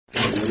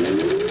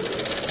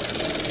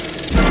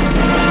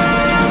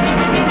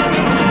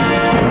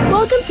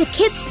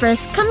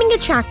First Coming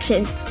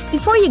Attractions.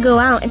 Before you go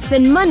out and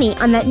spend money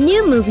on that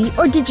new movie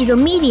or digital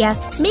media,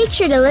 make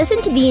sure to listen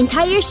to the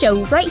entire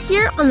show right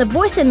here on the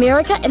Voice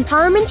America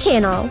Empowerment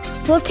Channel.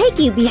 We'll take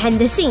you behind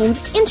the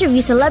scenes,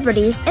 interview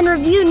celebrities, and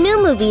review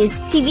new movies,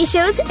 TV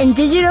shows, and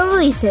digital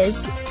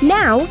releases.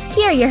 Now,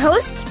 here are your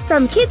hosts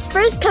from Kids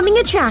First Coming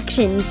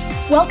Attractions.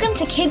 Welcome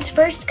to Kids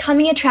First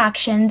Coming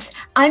Attractions.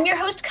 I'm your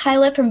host,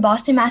 Kyla from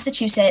Boston,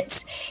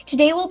 Massachusetts.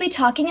 Today we'll be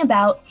talking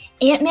about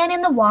Ant-Man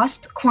and the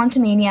Wasp: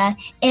 Quantumania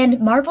and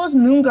Marvel's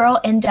Moon Girl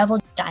and Devil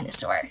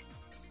Dinosaur.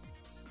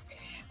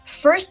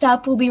 First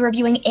up, we'll be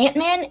reviewing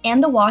Ant-Man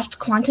and the Wasp: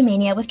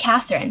 Quantumania with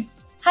Catherine.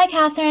 Hi,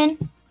 Catherine.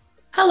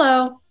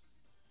 Hello.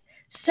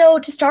 So,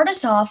 to start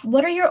us off,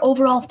 what are your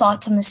overall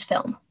thoughts on this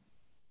film?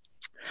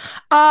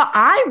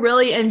 I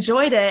really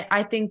enjoyed it.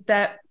 I think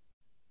that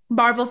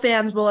Marvel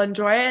fans will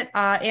enjoy it.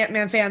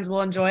 Ant-Man fans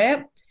will enjoy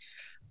it.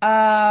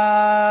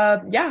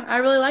 Yeah, I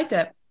really liked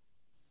it.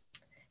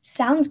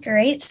 Sounds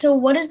great. So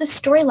what is the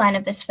storyline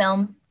of this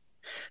film?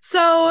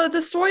 So the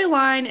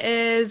storyline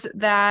is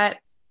that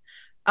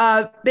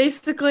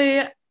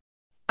basically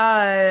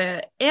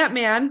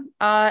Ant-Man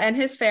and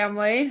his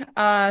family,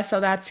 so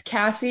that's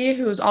Cassie,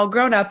 who's all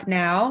grown up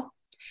now,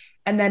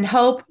 and then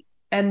Hope,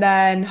 and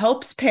then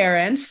Hope's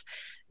parents,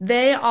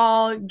 they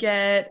all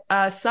get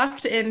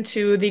sucked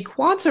into the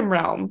quantum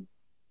realm.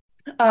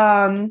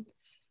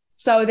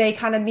 So they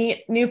kind of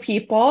meet new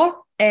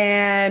people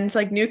and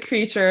like new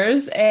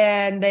creatures,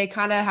 and they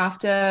kind of have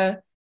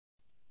to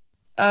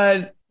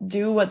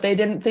do what they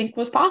didn't think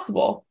was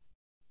possible.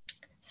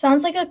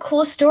 Sounds like a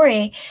cool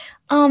story.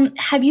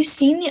 Have you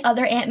seen the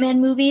other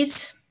Ant-Man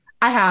movies?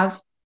 I have.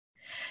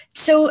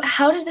 So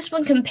how does this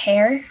one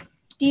compare,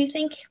 do you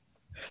think?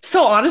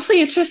 So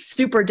honestly, it's just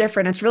super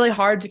different. It's really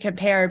hard to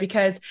compare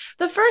because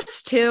the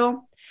first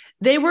two,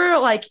 they were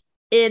like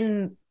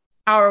in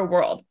our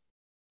world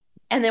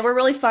and they were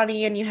really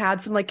funny, and you had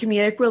some like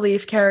comedic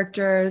relief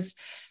characters.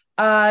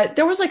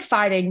 There was like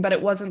fighting, but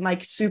it wasn't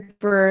like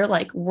super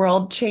like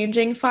world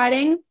changing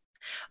fighting.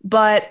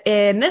 But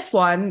in this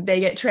one, they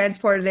get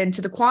transported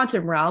into the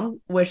quantum realm,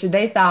 which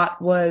they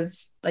thought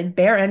was like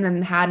barren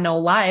and had no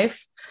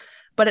life,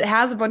 but it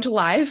has a bunch of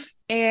life.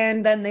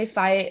 And then they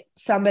fight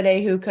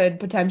somebody who could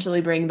potentially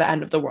bring the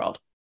end of the world.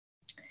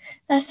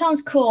 That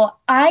sounds cool.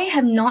 I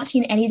have not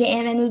seen any of the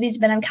Ant-Man movies,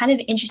 but I'm kind of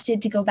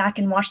interested to go back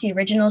and watch the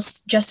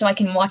originals just so I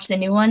can watch the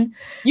new one.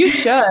 You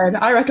should.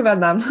 I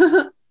recommend them.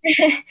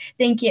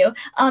 Thank you.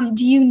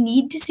 Do you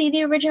need to see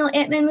the original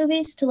Ant-Man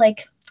movies to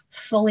like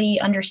fully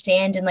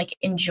understand and like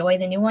enjoy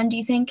the new one, do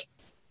you think?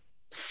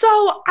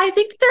 So I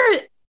think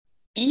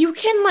you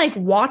can like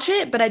watch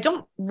it, but I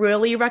don't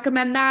really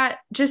recommend that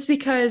just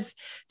because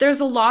there's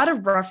a lot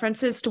of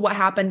references to what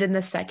happened in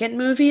the second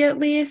movie, at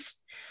least.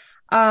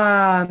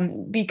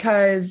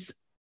 Because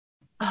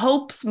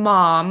Hope's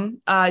mom,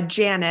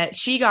 Janet,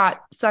 she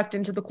got sucked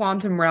into the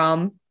quantum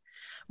realm,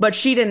 but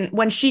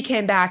when she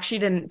came back, she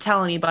didn't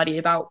tell anybody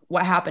about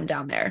what happened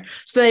down there.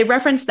 So they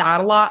referenced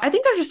that a lot. I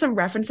think there's just some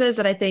references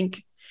that I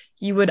think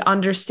you would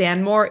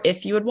understand more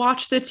if you would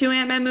watch the two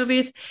Ant-Man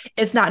movies.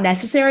 It's not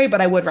necessary, but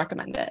I would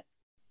recommend it.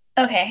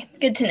 Okay,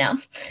 good to know.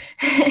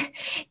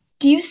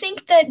 Do you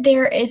think that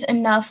there is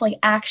enough like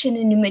action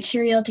and new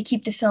material to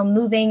keep the film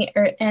moving,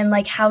 and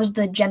like how's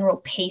the general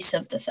pace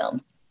of the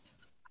film?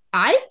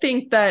 I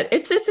think that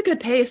it's a good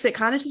pace. It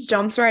kind of just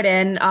jumps right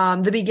in.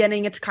 The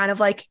beginning, it's kind of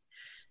like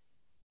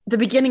the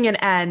beginning and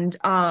end.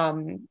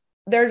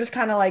 They're just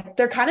kind of like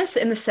they're kind of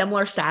in the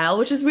similar style,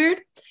 which is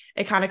weird.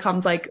 It kind of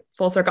comes like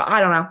full circle. I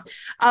don't know.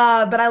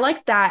 But I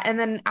like that. And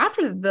then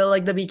after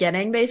the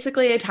beginning,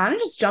 basically, it kind of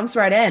just jumps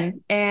right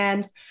in.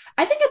 And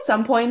I think at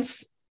some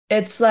points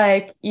it's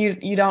like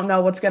you don't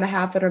know what's going to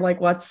happen or like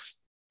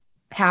what's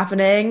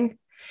happening,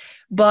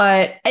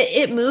 but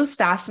it moves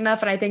fast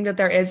enough. And I think that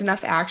there is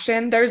enough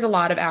action. There's a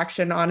lot of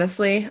action,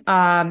 honestly.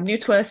 New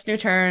twists, new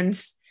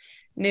turns,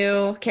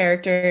 new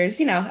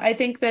characters. I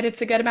think that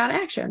it's a good amount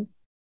of action.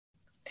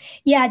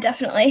 Yeah,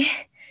 definitely.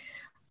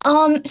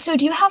 So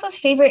do you have a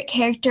favorite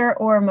character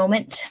or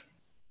moment?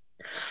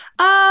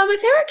 My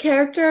favorite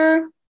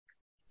character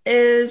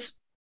is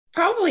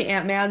probably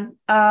Ant-Man.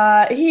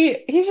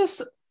 He's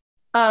just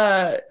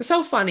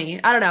so funny.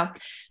 I don't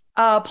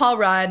know. Paul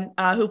Rudd,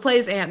 who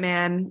plays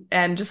Ant-Man,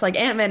 and just like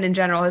Ant-Man in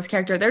general, his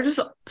character, they're just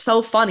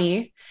so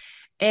funny.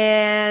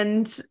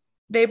 And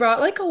they brought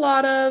like a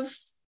lot of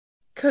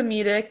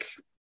comedic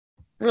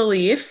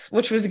relief,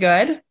 which was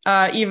good,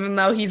 even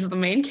though he's the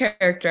main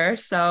character.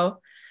 So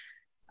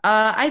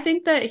I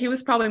think that he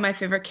was probably my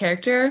favorite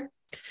character.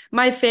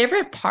 My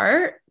favorite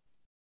part,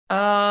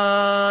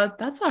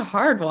 that's a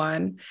hard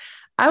one.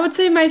 I would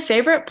say my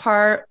favorite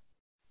part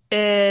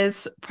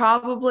is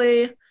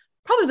probably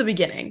the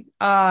beginning.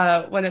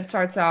 When it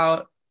starts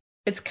out,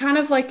 it's kind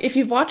of like if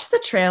you've watched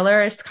the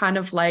trailer, it's kind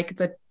of like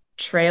the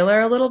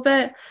trailer a little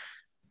bit.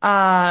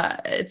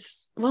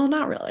 Well,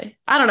 not really.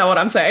 I don't know what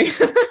I'm saying.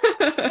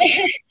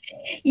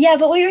 Yeah,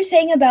 but what you were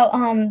saying about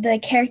the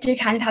character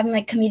kind of having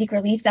like comedic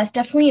relief, that's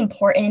definitely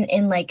important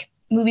in like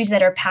movies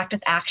that are packed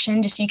with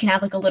action, just so you can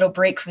have like a little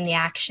break from the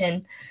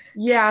action.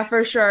 Yeah,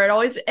 for sure.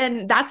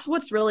 And that's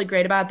what's really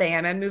great about the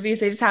Ant-Man movies.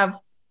 They just have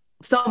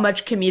so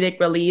much comedic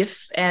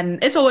relief,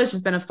 and it's always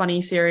just been a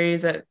funny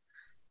series that,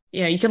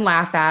 you can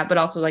laugh at, but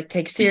also like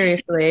take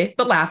seriously,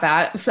 but laugh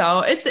at. So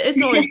it's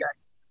always good.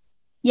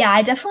 Yeah,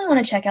 I definitely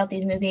want to check out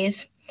these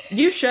movies.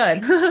 You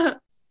should.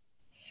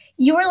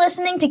 You are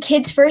listening to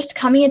Kids First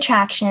Coming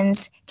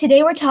Attractions.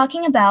 Today we're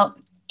talking about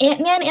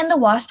Ant-Man and the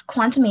Wasp: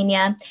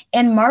 Quantumania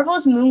and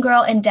Marvel's Moon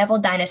Girl and Devil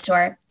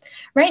Dinosaur.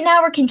 Right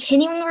now we're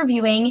continuing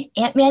reviewing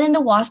Ant-Man and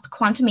the Wasp: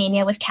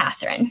 Quantumania with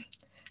Catherine.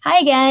 Hi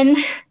again.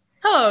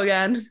 Hello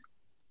again.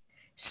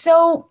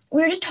 So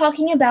we were just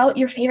talking about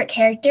your favorite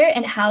character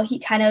and how he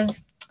kind of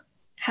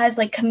has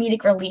like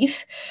comedic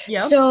relief.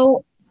 Yep.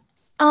 So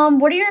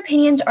what are your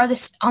opinions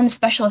on the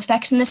special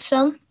effects in this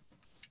film?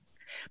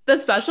 The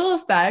special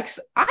effects,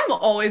 I'm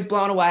always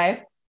blown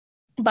away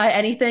by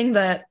anything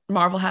that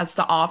Marvel has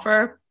to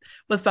offer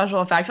with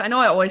special effects. I know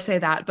I always say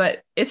that,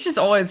 but it's just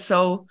always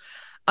so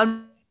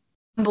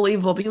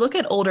unbelievable. But you look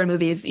at older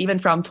movies, even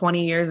from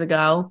 20 years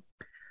ago,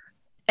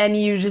 and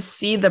you just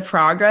see the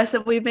progress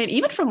that we've made,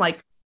 even from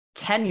like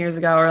 10 years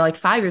ago or like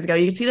 5 years ago,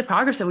 you can see the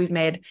progress that we've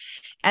made.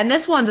 And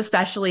this one's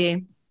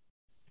especially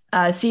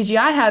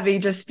CGI heavy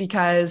just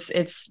because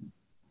it's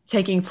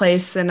taking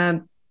place in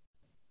a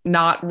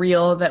not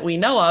real that we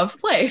know of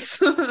place.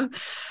 So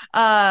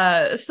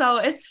I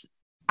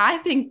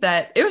think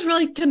that it was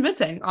really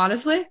convincing,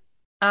 honestly.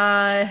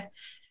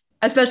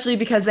 Especially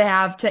because they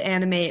have to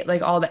animate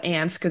like all the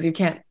ants, because you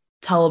can't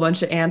tell a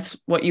bunch of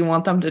ants what you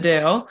want them to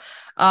do.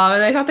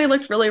 And I thought they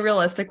looked really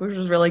realistic, which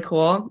was really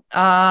cool.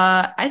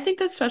 I think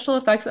that special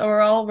effects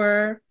overall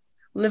were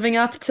living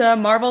up to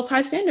Marvel's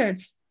high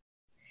standards.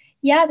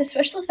 Yeah, the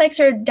special effects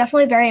are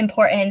definitely very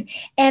important.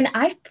 And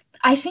I'm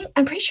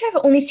pretty sure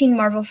I've only seen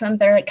Marvel films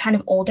that are like kind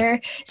of older.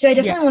 So I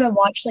definitely want to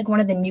watch like one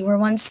of the newer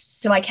ones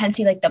so I can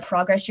see like the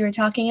progress you were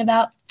talking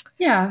about.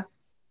 Yeah.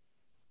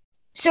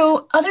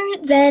 So other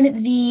than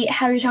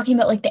how you're talking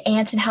about like the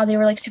ants and how they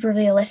were like super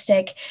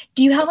realistic,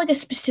 do you have like a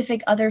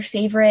specific other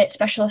favorite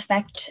special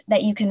effect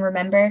that you can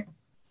remember?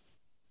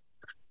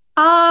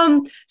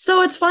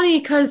 So it's funny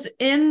because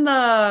in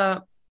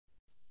the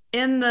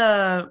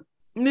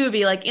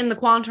movie, like in the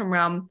quantum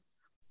realm,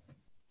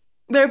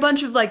 there are a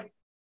bunch of like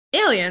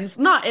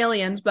not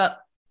aliens, but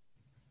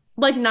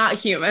like not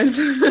humans.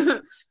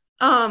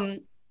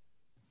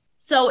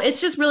 So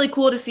it's just really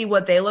cool to see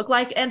what they look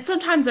like. And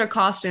sometimes they're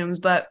costumes,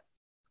 but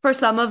for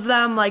some of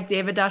them, like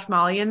David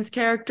Dashmalian's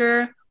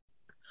character,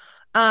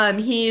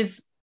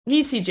 he's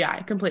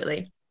CGI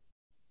completely,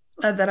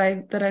 that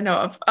I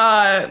know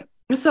of.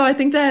 So I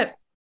think that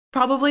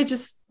probably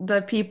just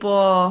the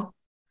people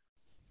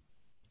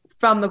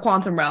from the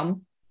quantum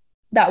realm,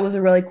 that was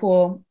a really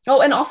cool.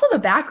 Oh, and also the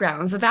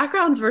backgrounds. The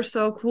backgrounds were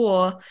so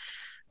cool.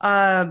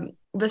 The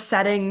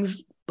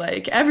settings,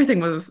 like everything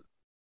was.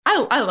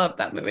 I love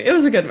that movie. It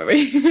was a good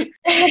movie.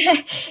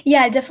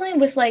 Yeah, definitely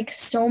with like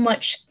so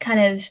much kind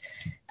of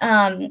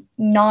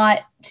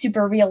not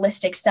super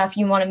realistic stuff.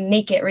 You want to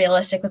make it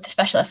realistic with the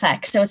special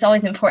effects. So it's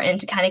always important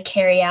to kind of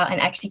carry out and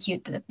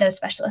execute those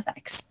special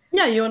effects.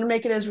 Yeah, you want to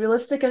make it as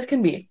realistic as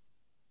can be.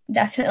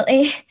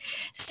 Definitely.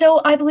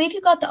 So I believe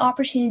you got the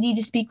opportunity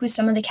to speak with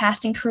some of the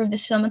casting crew of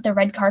this film at the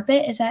red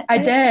carpet. Is that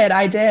right?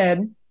 I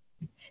did.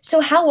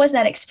 So how was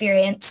that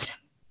experience?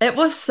 It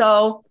was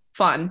so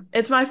fun.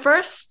 It's my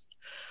first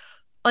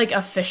like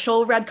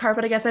official red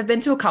carpet, I guess. I've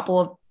been to a couple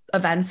of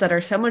events that are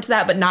similar to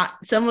that, but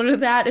not similar to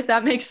that, if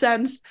that makes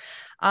sense.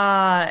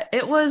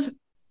 It was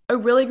a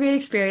really great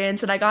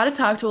experience, and I got to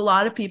talk to a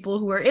lot of people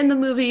who were in the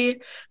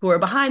movie, who were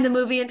behind the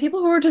movie, and people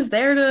who were just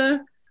there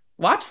to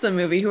watch the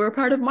movie, who were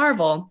part of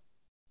Marvel.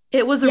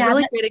 It was a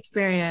really great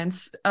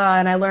experience,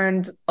 and I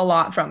learned a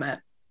lot from it.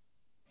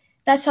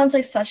 That sounds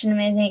like such an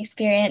amazing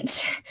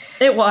experience.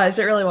 It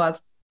really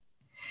was.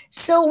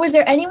 So was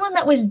there anyone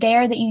that was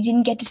there that you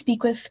didn't get to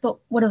speak with but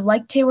would have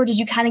liked to, or did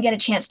you kind of get a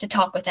chance to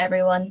talk with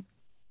everyone?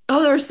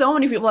 Oh, there were so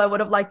many people I would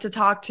have liked to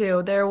talk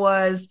to.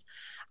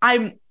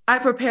 I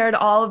prepared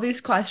all of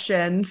these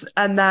questions,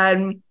 and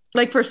then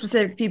like for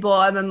specific people,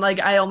 and then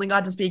like I only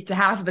got to speak to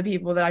half of the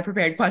people that I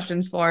prepared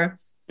questions for,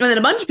 and then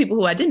a bunch of people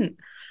who I didn't.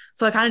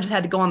 So I kind of just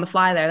had to go on the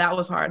fly there. That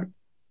was hard.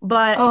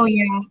 But oh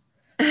yeah.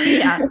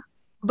 Yeah.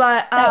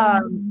 But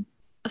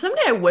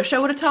somebody I wish I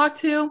would have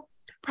talked to,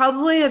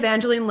 probably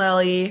Evangeline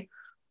Lilly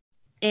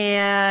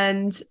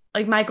and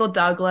like Michael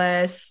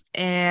Douglas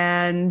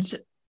and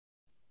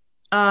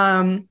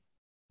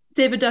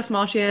David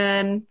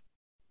Dastmalchian.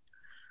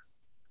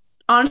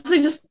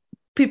 Honestly, just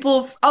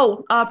people.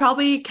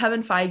 Probably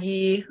Kevin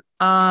Feige.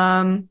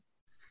 Yeah,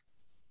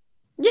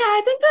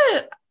 I think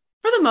that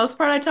for the most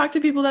part, I talked to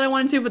people that I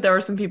wanted to, but there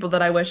were some people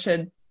that I wish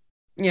had,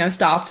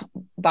 stopped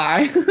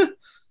by.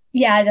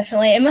 Yeah,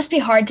 definitely. It must be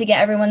hard to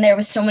get everyone there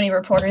with so many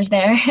reporters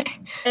there.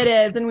 It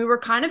is. And we were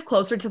kind of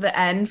closer to the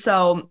end,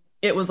 so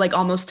it was like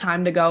almost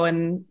time to go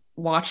and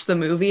watch the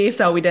movie.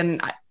 So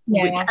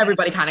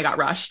everybody kind of got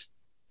rushed.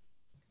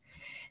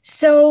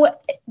 So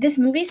this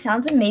movie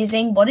sounds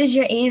amazing. What is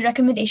your age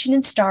recommendation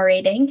and star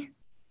rating?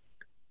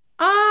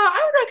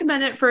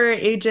 recommend it for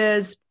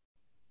ages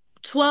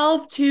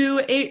 12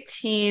 to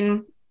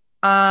 18,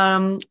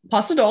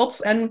 plus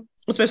adults, and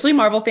especially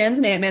Marvel fans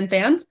and Ant-Man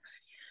fans.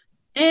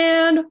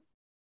 And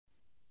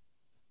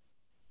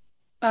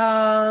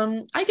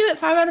I give it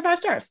 5 out of 5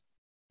 stars.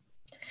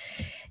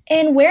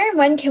 And where and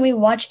when can we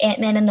watch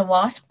Ant-Man and the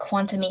Wasp: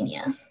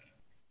 Quantumania?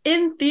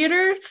 In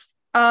theaters,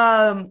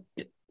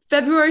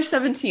 February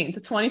 17th,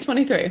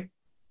 2023.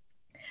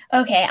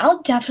 Okay,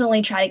 I'll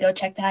definitely try to go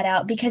check that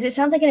out because it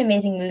sounds like an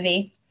amazing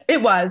movie.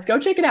 It was. Go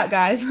check it out,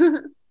 guys.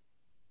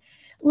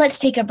 Let's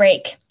take a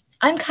break.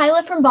 I'm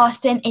Kyla from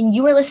Boston, and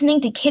you are listening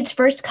to Kids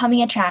First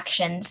Coming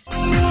Attractions.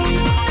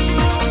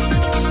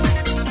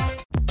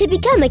 To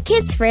become a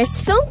Kids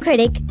First film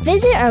critic,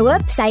 visit our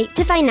website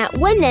to find out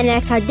when the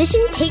next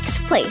audition takes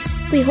place.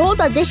 We hold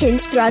auditions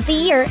throughout the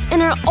year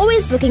and are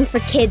always looking for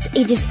kids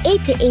ages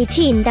 8 to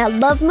 18 that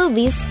love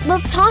movies,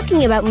 love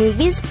talking about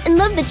movies, and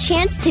love the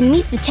chance to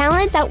meet the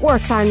talent that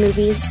works on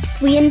movies.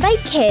 We invite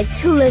kids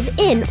who live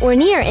in or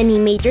near any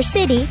major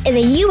city in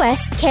the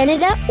US,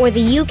 Canada, or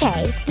the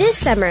UK. This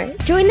summer,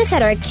 join us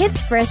at our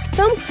Kids First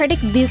Film Critic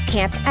Boot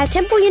Camp at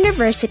Temple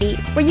University,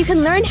 where you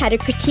can learn how to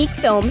critique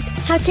films,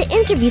 how to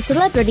interview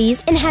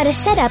celebrities, and how to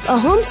set up a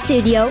home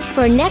studio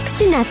for next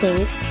to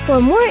nothing. For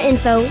more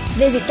info,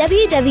 visit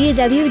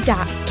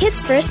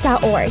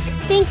www.kidsfirst.org.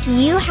 Think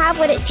you have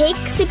what it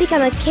takes to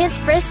become a Kids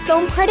First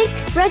film critic?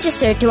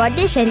 Register to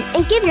audition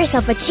and give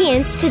yourself a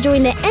chance to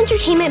join the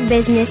entertainment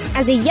business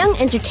as a young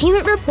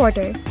entertainment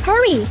reporter.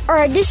 Hurry! Our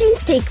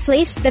auditions take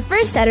place the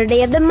first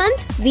Saturday of the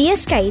month via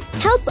Skype.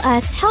 Help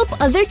us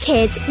help other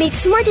kids make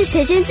smart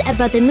decisions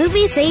about the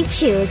movies they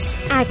choose.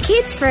 At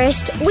Kids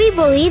First, we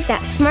believe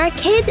that smart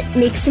kids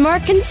make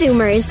smart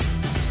consumers.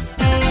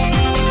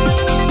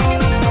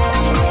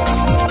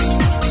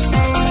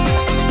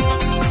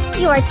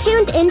 You are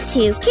tuned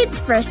into Kids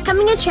First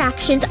Coming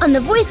Attractions on the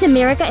Voice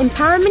America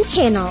Empowerment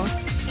Channel.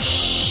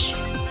 Shh!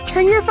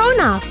 Turn your phone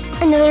off.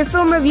 Another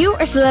film review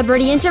or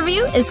celebrity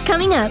interview is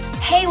coming up.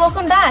 Hey,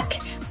 welcome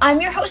back.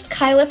 I'm your host,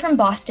 Kyla from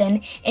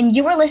Boston, and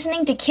you are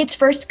listening to Kids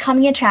First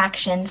Coming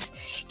Attractions.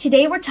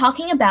 Today we're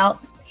talking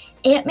about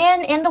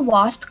Ant-Man and the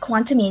Wasp: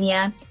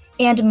 Quantumania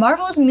and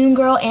Marvel's Moon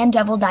Girl and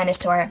Devil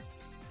Dinosaur.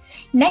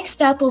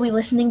 Next up, we'll be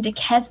listening to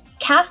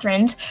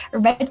Catherine's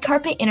red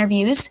carpet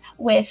interviews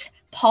with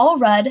Paul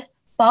Rudd,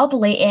 Bob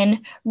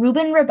Layton,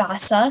 Ruben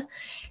Rabassa,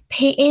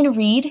 Peyton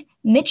Reed,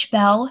 Mitch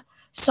Bell,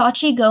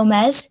 Sachi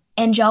Gomez,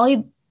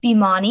 Anjali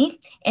Bhimani,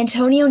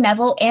 Antonio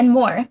Neville, and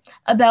more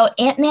about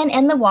Ant-Man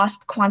and the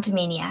Wasp: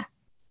 Quantumania.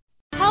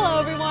 Hello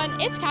everyone,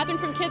 it's Catherine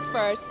from Kids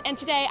First, and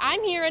today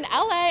I'm here in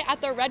LA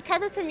at the red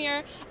carpet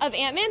premiere of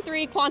Ant-Man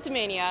 3: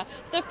 Quantumania,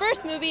 the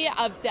first movie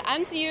of the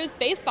MCU's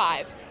Phase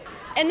 5.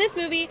 In this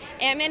movie,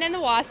 Ant-Man and the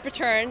Wasp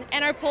return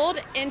and are pulled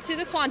into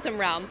the quantum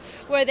realm,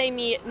 where they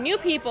meet new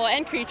people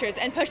and creatures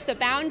and push the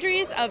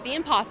boundaries of the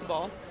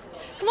impossible.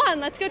 Come on,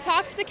 let's go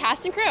talk to the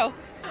cast and crew.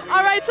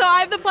 All right, so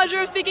I have the pleasure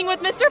of speaking with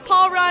Mr.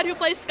 Paul Rudd, who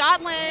plays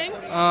Scott Lang.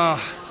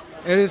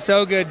 It is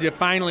so good to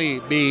finally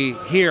be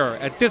here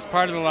at this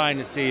part of the line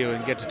to see you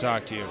and get to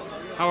talk to you.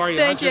 How are you?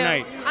 Thank you.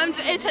 How's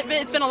your night?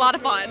 It's been a lot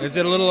of fun. Is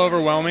it a little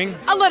overwhelming?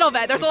 A little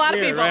bit. There's a lot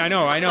Weird, of people. Right?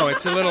 I know.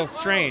 It's a little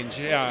strange.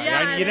 Yeah.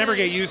 Yeah, You it never is.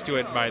 get used to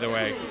it, by the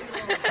way.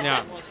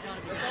 Yeah.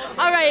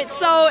 All right,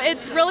 so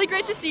it's really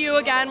great to see you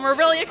again. We're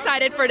really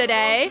excited for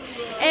today.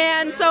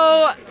 And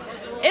so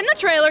in the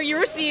trailer, you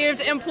received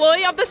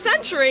Employee of the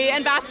Century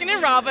and Baskin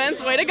 &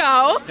 Robbins. Way to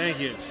go. Thank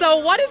you. So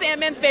what is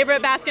Ant-Man's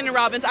favorite Baskin &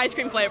 Robbins ice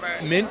cream flavor?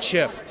 Mint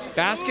chip.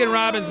 Baskin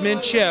Robbins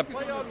mint chip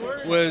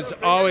was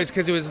always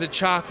because it was the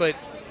chocolate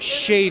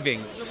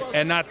shavings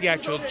and not the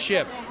actual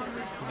chip.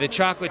 The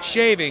chocolate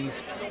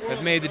shavings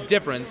have made the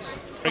difference.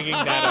 Bringing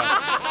that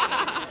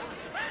up.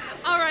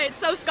 All right,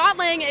 so Scott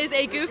Lang is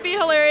a goofy,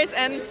 hilarious,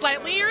 and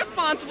slightly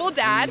irresponsible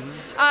dad.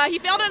 He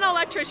failed as an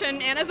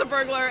electrician and as a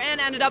burglar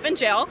and ended up in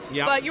jail.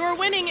 Yep. But you were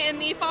winning in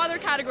the father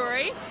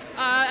category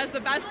as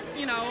the best,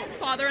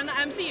 father in the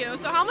MCU.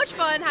 So how much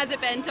fun has it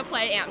been to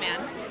play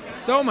Ant-Man?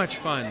 So much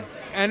fun.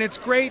 And it's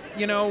great,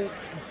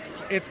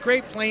 it's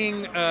great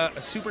playing a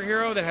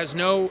superhero that has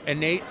no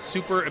innate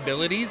super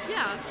abilities.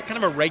 Yeah. It's kind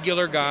of a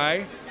regular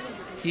guy.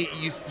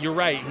 You're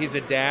right, he's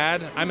a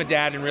dad. I'm a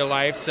dad in real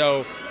life,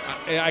 so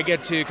I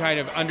get to kind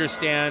of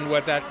understand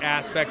what that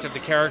aspect of the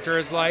character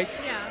is like.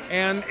 Yeah.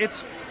 And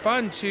it's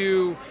fun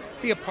to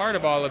be a part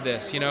of all of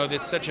this.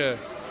 It's such a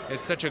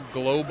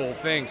global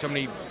thing. So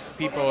many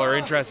people are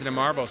interested in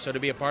Marvel, so to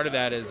be a part of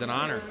that is an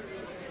honor.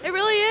 It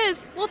really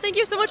is. Well, thank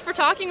you so much for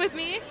talking with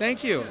me.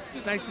 Thank you.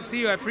 It's nice to see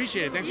you. I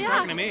appreciate it. Thanks for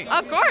talking to me.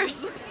 Of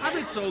course. I've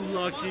been so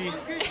lucky.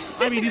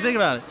 I mean, you think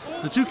about it.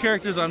 The two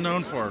characters I'm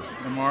known for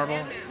in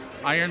Marvel,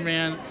 Iron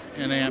Man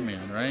and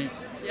Ant-Man, right?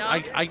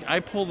 Yeah. I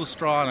pull the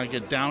straw and I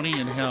get Downey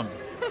and him.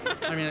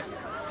 I mean,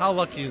 how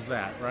lucky is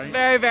that, right?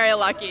 Very, very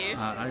lucky.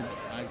 I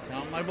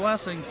count my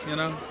blessings,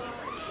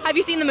 Have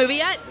you seen the movie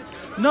yet?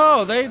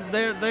 No, they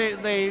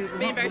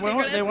Being very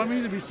secretive? want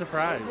me to be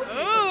surprised.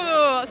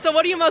 Ooh. So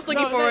what are you most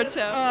looking forward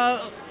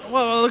to?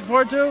 What I look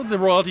forward to? The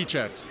royalty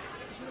checks.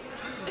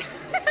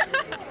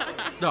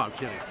 No, I'm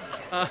kidding.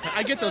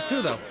 I get those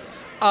too, though.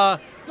 No,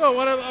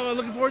 what I'm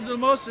looking forward to the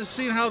most is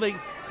seeing how the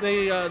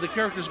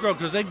characters grow,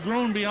 because they've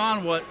grown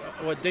beyond what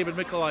David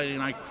Michelinie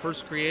and I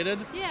first created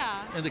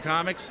in the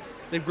comics.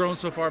 They've grown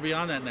so far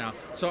beyond that now.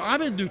 So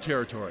I'm in new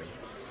territory.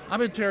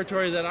 I'm in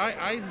territory that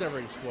I never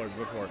explored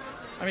before.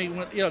 I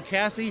mean,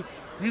 Cassie,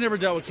 we never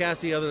dealt with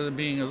Cassie other than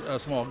being a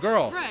small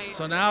girl. Right.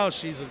 So now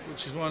she's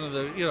one of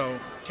the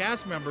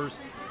cast members.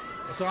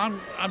 So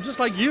I'm just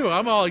like you.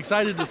 I'm all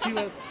excited to see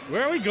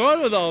where are we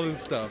going with all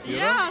this stuff. You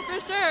know? For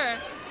sure.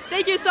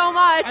 Thank you so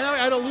much.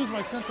 I don't lose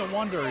my sense of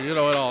wonder, at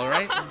all,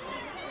 right?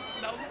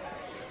 No.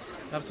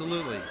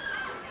 Absolutely.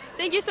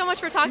 Thank you so much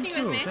for talking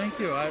with me. Thank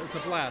you. It's a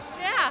blast.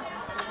 Yeah.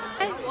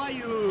 How are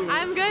you?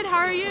 I'm good. How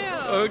are you?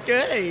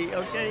 Okay.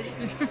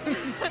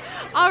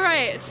 All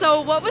right.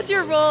 So what was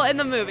your role in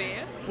the movie?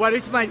 What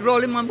is my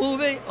role in my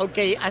movie?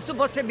 Okay, I'm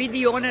supposed to be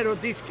the owner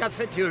of this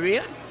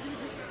cafeteria,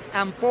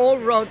 and Paul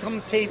Rudd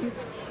comes in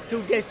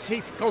to get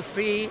his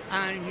coffee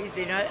and his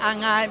dinner,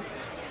 and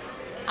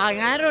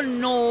I don't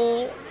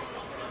know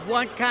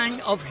what kind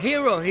of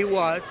hero he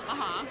was.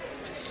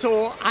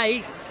 So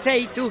I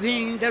say to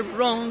him the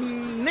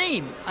wrong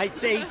name. I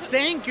say,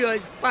 thank you,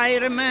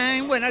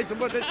 Spider-Man, when I'm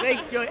supposed to say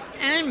thank you,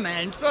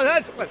 Ant-Man. So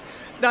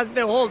that's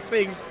the whole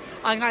thing.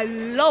 And I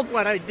love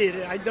what I did.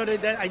 I'm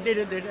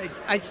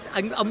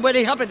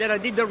very happy that I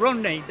did the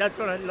wrong name. That's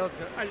what I love.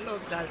 I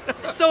love that.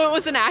 So it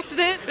was an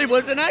accident? It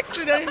was an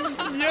accident,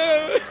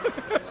 yeah.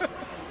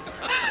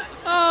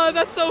 Oh,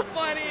 that's so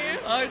funny.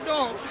 I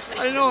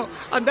know.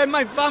 And then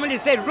my family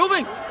said,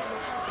 Ruben,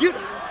 you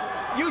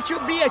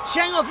should be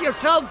ashamed of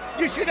yourself.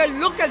 You shouldn't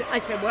look at it. I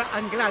said, well,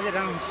 I'm glad that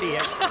I don't see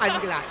it. I'm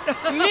glad.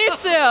 Me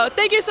too.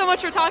 Thank you so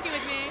much for talking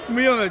with me.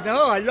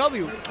 No, I love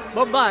you.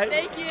 Bye-bye.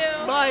 Thank you.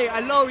 Bye. I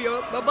love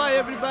you. Bye-bye,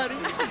 everybody.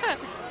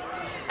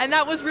 And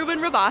that was Ruben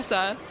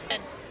Rabasa.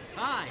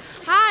 Hi.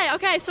 Hi.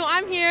 Okay, so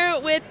I'm here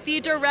with the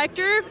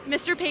director,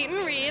 Mr.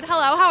 Peyton Reed.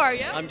 Hello, how are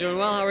you? I'm doing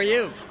well. How are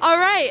you? All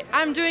right,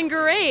 I'm doing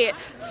great.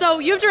 So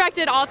you've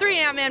directed all 3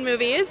 Ant-Man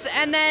movies,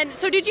 and then,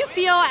 so did you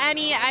feel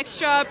any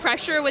extra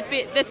pressure with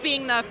this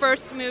being the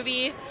first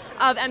movie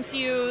of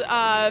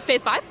MCU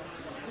Phase 5?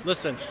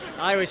 Listen,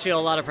 I always feel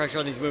a lot of pressure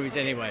on these movies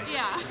anyway.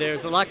 Yeah.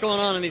 There's a lot going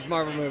on in these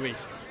Marvel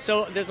movies.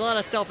 So there's a lot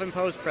of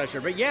self-imposed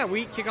pressure. But yeah,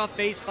 we kick off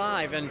Phase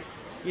 5, and,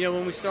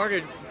 when we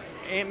started,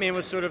 Ant-Man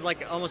was sort of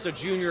like almost a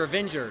junior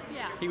Avenger.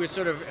 Yeah. He was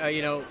sort of,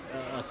 a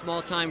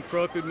small-time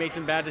crook who'd made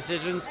some bad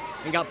decisions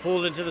and got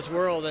pulled into this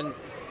world. And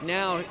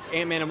now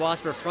Ant-Man and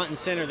Wasp are front and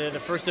center. They're the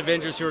first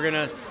Avengers who are going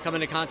to come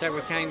into contact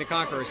with Kang the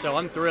Conqueror. So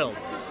I'm thrilled.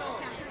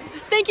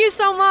 Thank you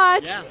so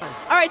much. Yeah.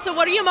 All right, so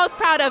what are you most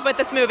proud of with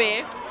this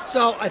movie?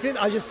 So I think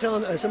I was just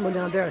telling someone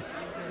down there,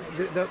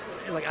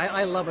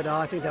 I love it all.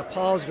 I think that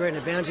Paul's great, and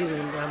Evangeline,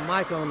 and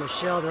Michael and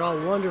Michelle, they're all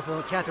wonderful,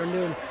 and Catherine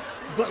Newton.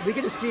 But we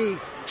get to see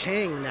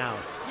King now.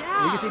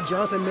 Yeah. We can see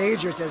Jonathan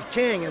Majors as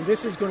King, and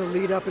this is going to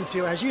lead up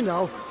into, as you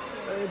know,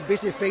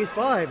 basically Phase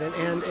 5,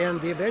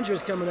 and the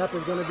Avengers coming up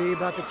is going to be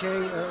about the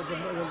King,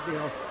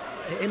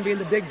 him being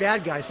the big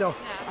bad guy. So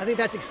I think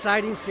that's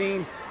exciting,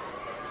 seeing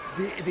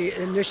the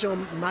initial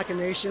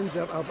machinations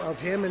of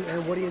him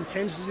and what he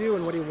intends to do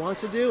and what he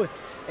wants to do,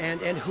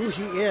 and who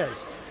he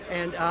is.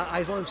 And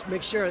I want to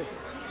make sure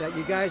that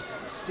you guys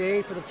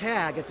stay for the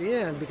tag at the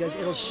end, because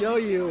it'll show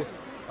you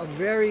a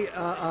very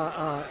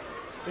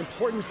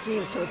important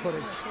scene, so to put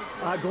it,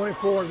 going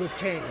forward with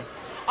Kang.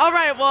 All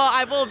right, well,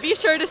 I will be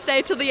sure to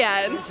stay till the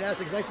end.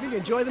 Fantastic. Nice meeting you.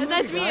 Enjoy the movie,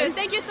 Nice to meet you. guys.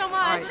 Thank you so much.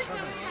 All right.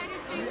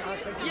 We're so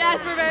excited.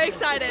 Yes, we're very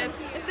excited.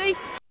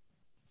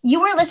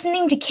 You are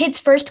listening to Kids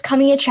First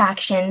Coming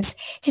Attractions.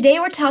 Today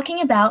we're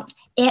talking about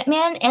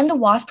Ant-Man and the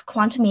Wasp: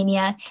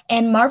 Quantumania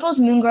and Marvel's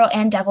Moon Girl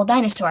and Devil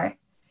Dinosaur.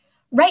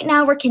 Right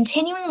now we're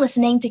continuing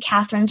listening to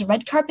Catherine's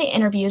red carpet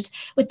interviews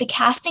with the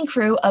cast and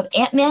crew of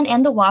Ant-Man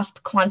and the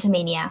Wasp: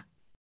 Quantumania.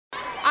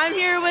 I'm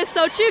here with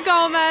Xochitl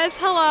Gomez.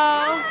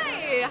 Hello.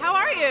 Hi, how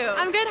are you?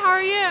 I'm good. How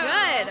are you?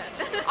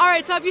 Good. All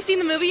right, so have you seen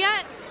the movie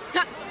yet?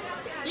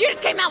 You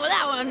just came out with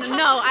that one.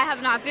 No, I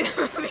have not seen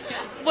the movie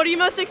yet. What are you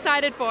most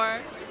excited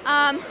for?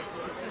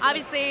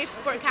 Obviously, to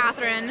support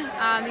Catherine,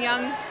 a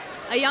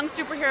young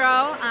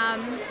superhero.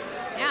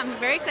 I'm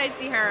very excited to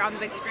see her on the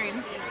big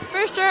screen.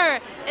 For sure.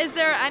 Is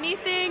there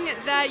anything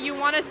that you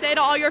want to say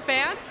to all your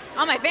fans?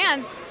 All my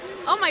fans?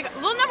 Oh my God.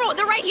 Well, number one,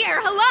 they're right here.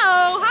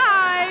 Hello.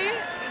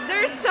 Hi.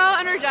 They're so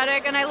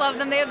energetic, and I love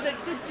them. They have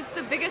just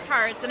the biggest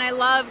hearts, and I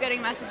love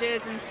getting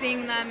messages and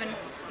seeing them, and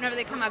whenever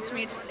they come up to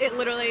me,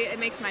 it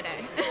makes my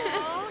day.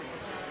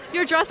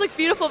 Your dress looks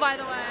beautiful, by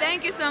the way.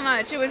 Thank you so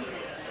much.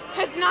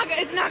 It's not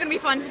going to be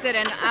fun to sit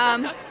in.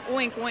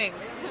 Wink, wink.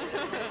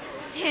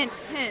 Hint,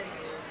 hint.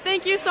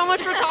 Thank you so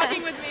much for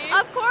talking with me.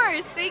 Of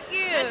course. Thank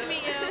you. Nice to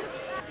meet you.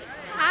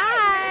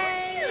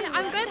 Hi.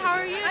 I'm good. How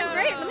are you? I'm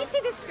great. Let me see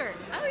this skirt.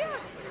 Oh, yeah.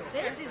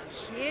 This is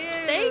cute.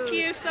 Thank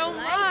you so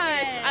much.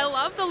 It. I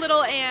love the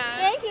little ant.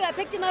 Thank you. I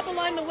picked him up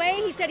along the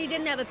way. He said he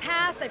didn't have a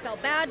pass. I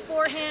felt bad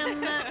for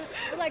him. I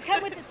was like,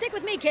 stick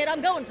with me, kid. I'm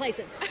going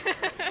places.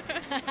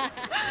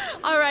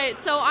 All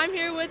right, so I'm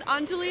here with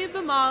Anjali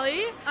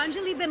Bhimani.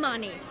 Anjali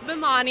Bhimani.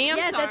 Bhimani, I'm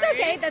yes, sorry. That's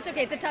okay. That's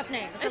okay. It's a tough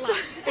name.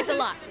 It's a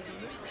lot.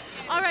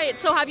 All right,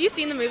 so have you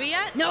seen the movie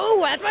yet?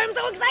 No, that's why I'm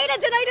so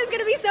excited. Tonight is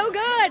going to be so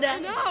good. I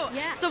know.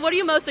 Yeah. So what are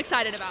you most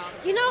excited about?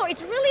 You know,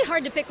 it's really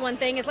hard to pick one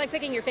thing. It's like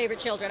picking your favorite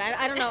children.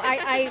 I don't know.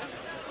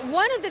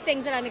 One of the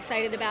things that I'm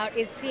excited about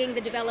is seeing the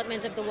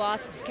development of the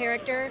Wasp's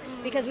character,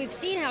 because we've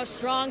seen how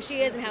strong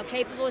she is and how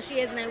capable she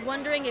is, and I'm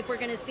wondering if we're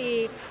going to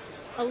see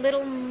a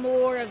little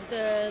more of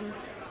the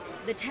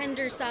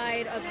tender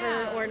side of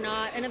her or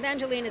not. And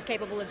Evangeline is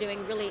capable of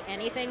doing really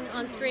anything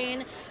on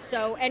screen,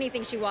 so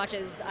anything she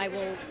watches, I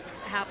will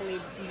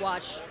happily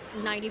watch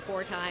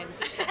 94 times.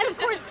 And of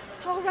course,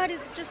 Paul Rudd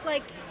is just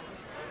like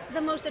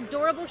the most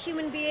adorable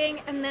human being,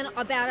 and then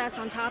a badass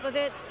on top of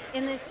it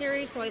in this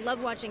series, so I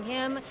love watching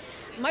him.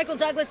 Michael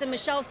Douglas and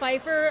Michelle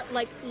Pfeiffer,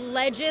 like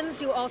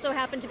legends who also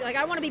happen to be like,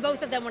 I want to be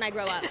both of them when I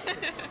grow up.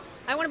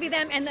 I want to be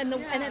them, and then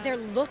and their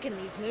look in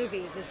these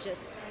movies is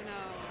just,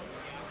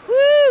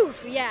 whoo!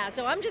 Yeah,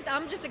 so I'm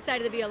just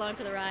excited to be along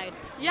for the ride.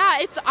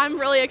 Yeah, I'm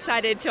really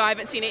excited too. I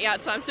haven't seen it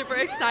yet, so I'm super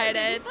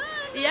excited.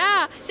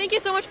 Yeah, thank you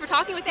so much for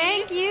talking with me.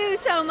 Thank you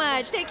so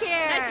much. Take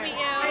care. Nice to meet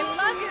you. I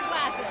love your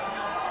glasses.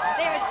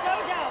 They are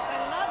so dope. I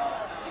love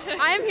them.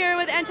 I am here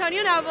with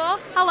Antonio Neville.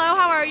 Hello,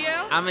 how are you?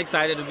 I'm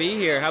excited to be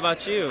here. How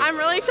about you? I'm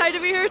really excited to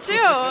be here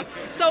too.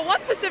 So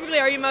what specifically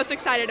are you most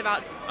excited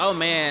about? Oh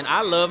man,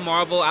 I love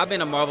Marvel. I've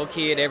been a Marvel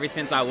kid ever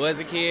since I was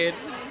a kid.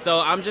 So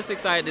I'm just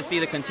excited to see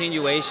the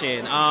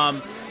continuation.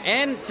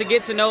 And to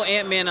get to know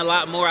Ant-Man a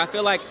lot more. I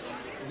feel like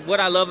what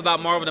I love about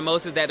Marvel the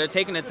most is that they're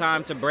taking the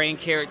time to bring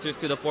characters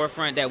to the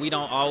forefront that we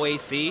don't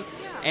always see.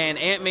 And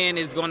Ant-Man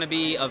is going to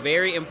be a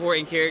very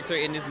important character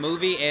in this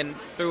movie and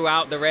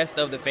throughout the rest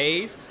of the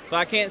phase. So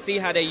I can't see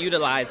how they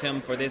utilize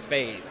him for this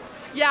phase.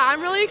 Yeah,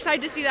 I'm really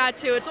excited to see that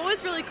too. It's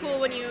always really cool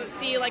when you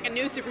see like a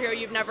new superhero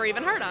you've never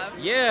even heard of.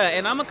 Yeah,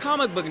 and I'm a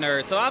comic book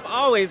nerd, so I've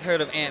always heard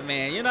of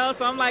Ant-Man,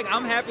 so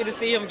I'm happy to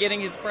see him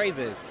getting his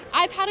praises.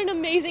 I've had an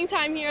amazing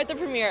time here at the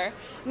premiere.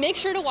 Make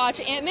sure to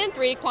watch Ant-Man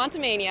 3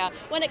 Quantumania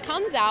when it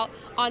comes out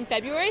on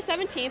February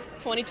 17th,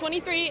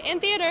 2023 in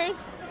theaters.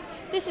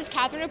 This is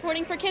Catherine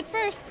reporting for Kids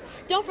First.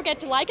 Don't forget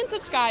to like and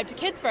subscribe to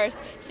Kids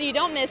First so you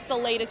don't miss the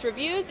latest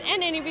reviews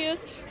and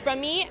interviews from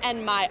me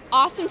and my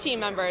awesome team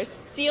members.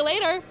 See you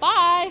later.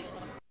 Bye.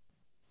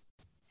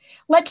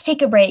 Let's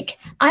take a break.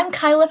 I'm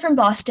Kyla from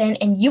Boston,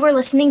 and you are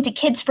listening to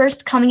Kids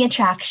First Coming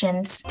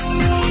Attractions.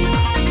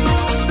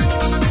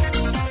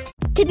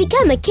 To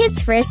become a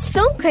Kids First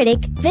film critic,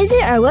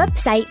 visit our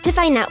website to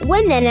find out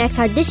when the next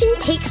audition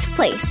takes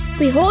place.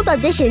 We hold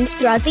auditions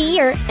throughout the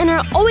year and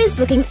are always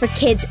looking for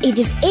kids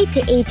ages 8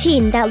 to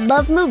 18 that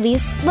love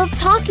movies, love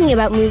talking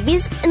about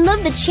movies, and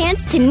love the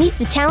chance to meet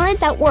the talent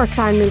that works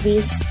on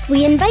movies.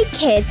 We invite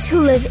kids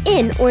who live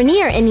in or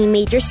near any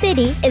major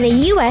city in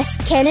the US,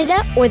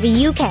 Canada, or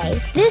the UK.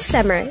 This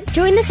summer,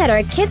 join us at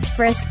our Kids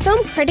First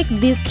Film Critic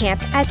Boot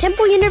Camp at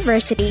Temple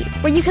University,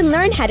 where you can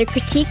learn how to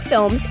critique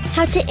films,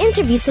 how to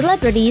interview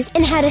celebrities,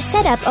 and how to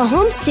set up a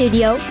home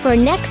studio for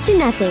next to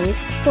nothing.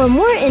 For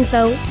more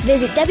info,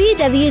 visit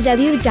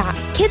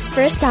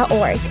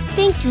www.kidsfirst.org.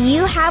 Think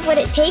you have what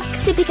it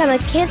takes to become a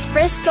Kids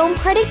First film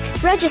critic?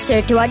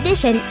 Register to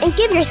audition and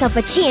give yourself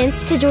a chance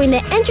to join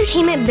the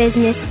entertainment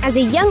business as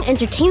a young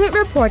entertainment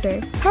reporter.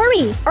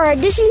 Hurry! Our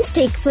auditions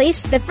take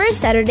place the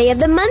first Saturday of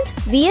the month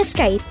via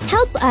Skype.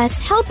 Help us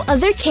help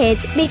other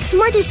kids make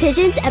smart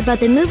decisions about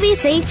the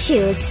movies they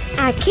choose.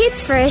 At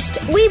Kids First,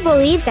 we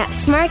believe that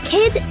smart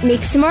kids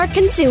make smart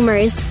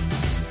consumers.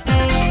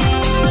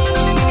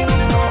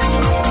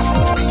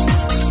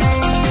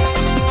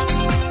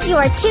 You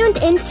are tuned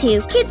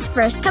into Kids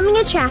First Coming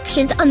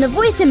Attractions on the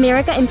Voice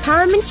America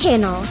Empowerment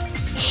Channel.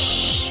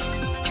 Shh!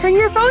 Turn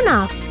your phone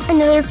off.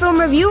 Another film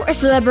review or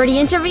celebrity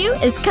interview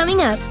is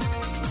coming up.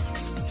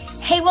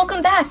 Hey,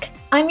 welcome back.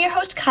 I'm your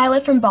host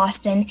Kyla from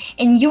Boston,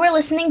 and you are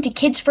listening to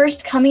Kids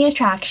First Coming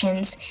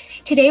Attractions.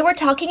 Today we're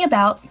talking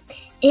about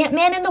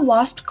Ant-Man and the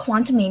Wasp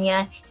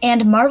Quantumania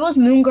and Marvel's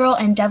Moon Girl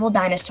and Devil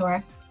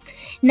Dinosaur.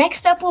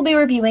 Next up, we'll be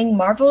reviewing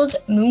Marvel's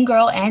Moon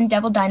Girl and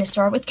Devil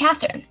Dinosaur with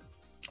Catherine.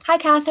 Hi,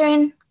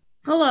 Catherine.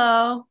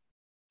 Hello.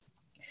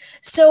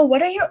 So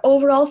what are your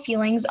overall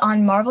feelings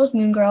on Marvel's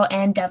Moon Girl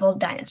and Devil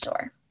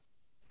Dinosaur?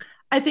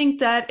 I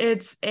think that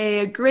it's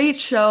a great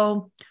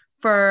show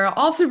for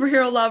all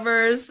superhero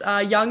lovers,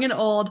 young and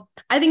old.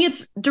 I think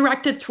it's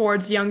directed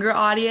towards younger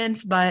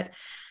audience, but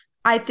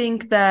I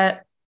think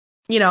that,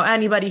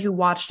 anybody who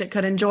watched it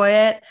could enjoy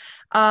it.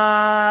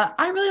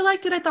 I really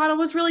liked it. I thought it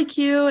was really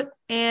cute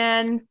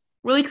and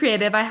really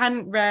creative. I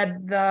hadn't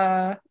read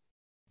the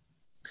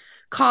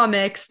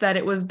comics that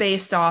it was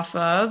based off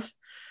of,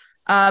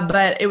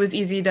 but it was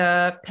easy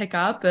to pick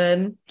up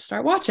and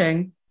start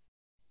watching.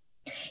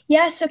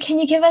 Yeah, so can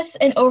you give us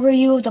an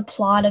overview of the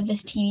plot of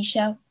this TV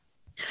show?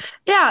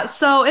 Yeah,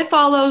 so it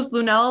follows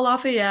Lunella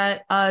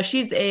Lafayette.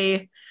 She's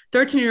a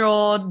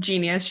 13-year-old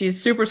genius. She's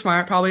super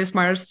smart, probably the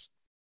smartest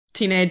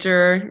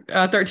teenager,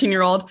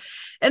 13-year-old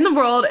in the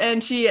world,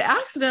 and she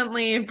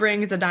accidentally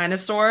brings a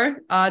dinosaur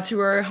to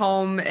her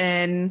home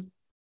in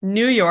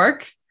New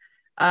York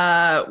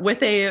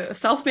with a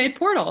self-made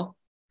portal.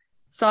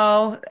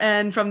 So,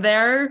 and from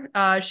there,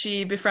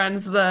 she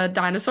befriends the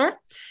dinosaur,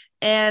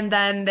 And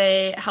then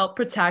they help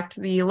protect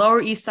the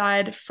Lower East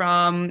Side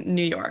from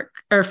New York,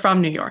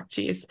 from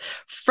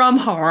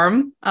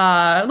harm.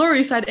 Lower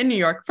East Side in New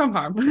York from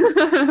harm.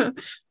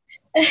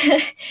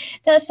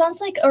 That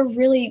sounds like a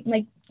really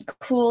like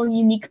cool,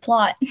 unique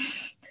plot.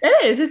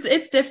 It is.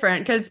 It's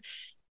different because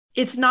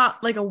it's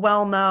not like a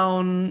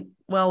well-known,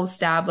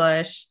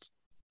 well-established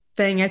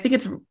thing. I think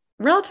it's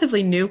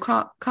relatively new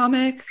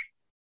comic.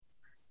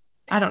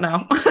 I don't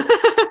know.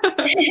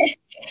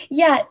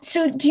 Yeah.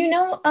 So do you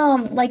know,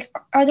 like,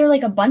 are there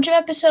like a bunch of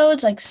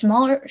episodes, like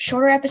smaller,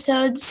 shorter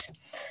episodes?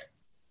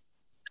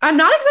 I'm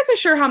not exactly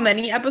sure how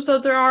many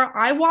episodes there are.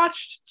 I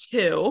watched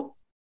 2.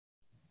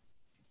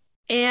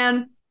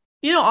 And,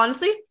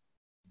 honestly,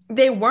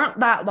 they weren't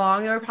that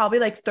long. They were probably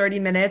like 30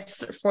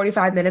 minutes,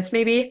 45 minutes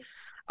maybe.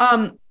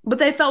 But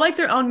they felt like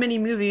their own mini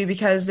movie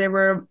because they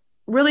were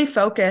really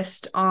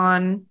focused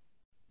on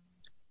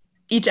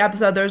each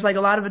episode. There was like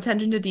a lot of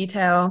attention to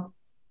detail.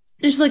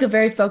 It's like a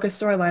very focused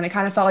storyline. It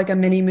kind of felt like a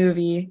mini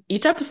movie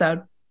each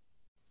episode.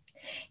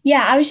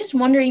 Yeah, I was just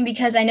wondering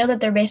because I know that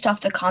they're based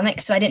off the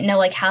comics, so I didn't know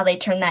like how they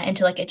turned that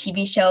into like a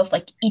TV show, if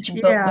like each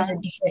book was a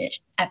different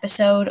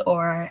episode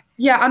or...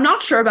 Yeah, I'm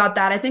not sure about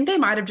that. I think they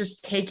might have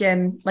just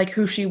taken like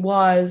who she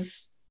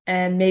was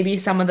and maybe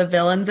some of the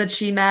villains that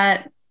she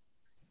met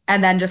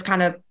and then just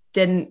kind of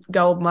didn't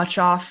go much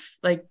off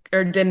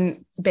or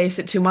didn't base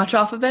it too much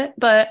off of it.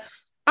 But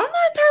I'm not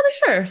entirely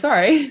sure.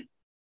 Sorry.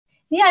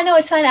 Yeah, no,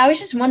 it's fine. I was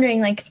just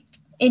wondering, like,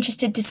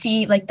 interested to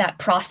see, like, that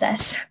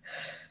process.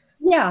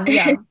 Yeah.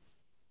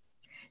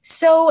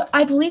 So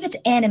I believe it's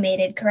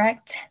animated,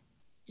 correct?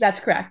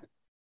 That's correct.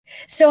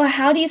 So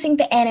how do you think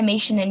the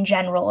animation in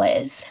general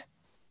is?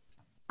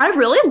 I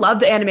really love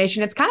the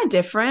animation. It's kind of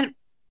different.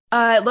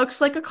 It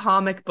looks like a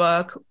comic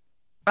book.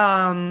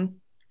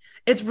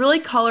 It's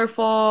really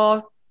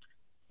colorful.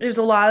 There's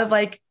a lot of,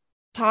 like,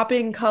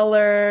 popping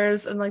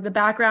colors, and, like, the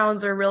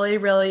backgrounds are really,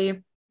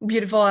 really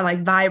beautiful and,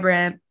 like,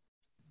 vibrant.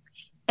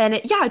 And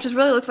it just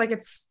really looks like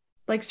it's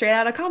like straight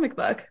out of a comic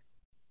book.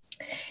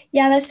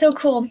 Yeah, that's so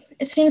cool.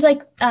 It seems like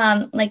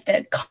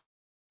the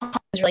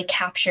content was really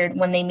captured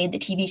when they made the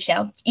TV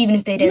show, even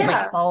if they didn't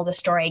like follow the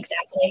story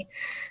exactly.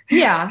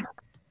 Yeah.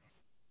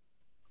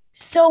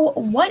 So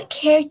what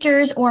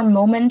characters or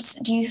moments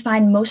do you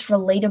find most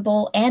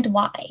relatable and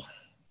why?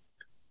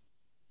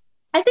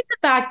 I think the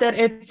fact that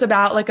it's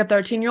about like a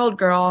 13-year-old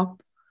girl,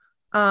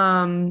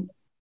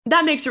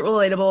 that makes it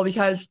relatable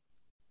because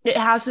it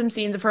has some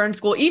scenes of her in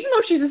school, even though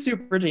she's a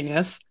super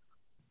genius.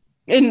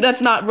 And that's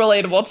not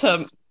relatable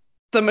to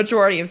the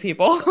majority of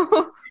people.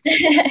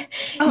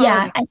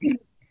 I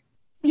think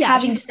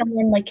having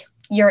someone like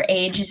your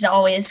age is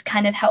always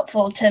kind of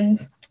helpful to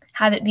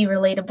have it be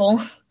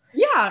relatable.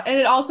 Yeah, and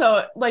it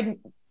also, like,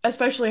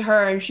 especially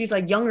her, she's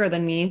like younger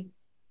than me.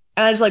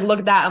 And I just like look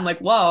at that, I'm like,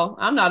 whoa,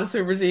 I'm not a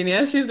super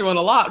genius. She's doing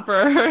a lot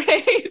for her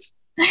age.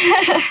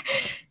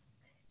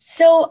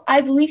 So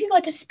I believe you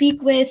got to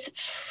speak with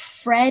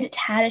Fred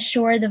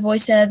Tatasciore, the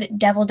voice of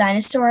Devil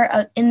Dinosaur,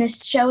 in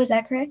this show. Is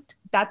that correct?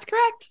 That's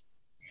correct.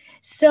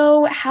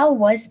 So how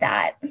was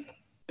that?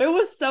 It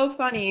was so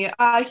funny.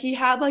 He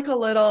had like a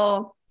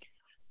little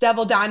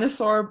Devil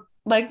Dinosaur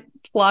like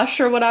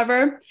plush or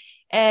whatever,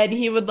 and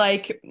he would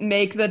like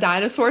make the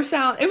dinosaur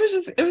sound. It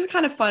was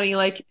kind of funny.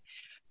 Like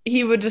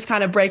he would just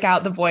kind of break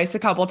out the voice a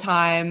couple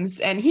times,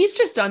 and he's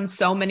just done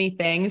so many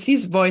things.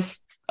 He's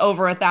voiced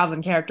over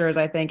 1,000 characters.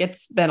 I think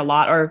it's been a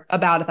lot, or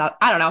about 1,000.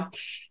 I don't know.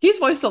 He's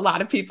voiced a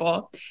lot of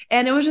people,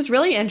 and it was just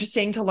really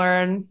interesting to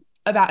learn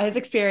about his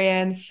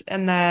experience,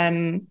 and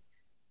then,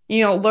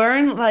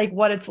 learn like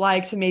what it's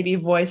like to maybe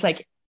voice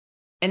like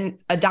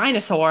a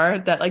dinosaur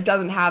that like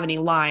doesn't have any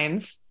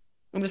lines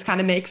and just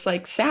kind of makes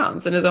like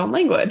sounds in his own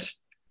language.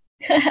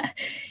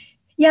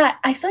 Yeah,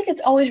 I feel like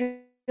it's always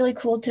really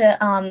cool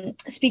to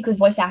speak with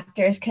voice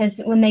actors,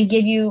 because when they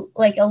give you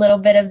like a little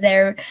bit of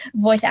their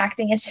voice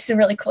acting, it's just a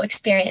really cool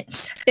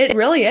experience. It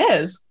really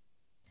is.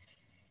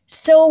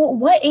 So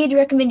what age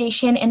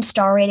recommendation and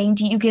star rating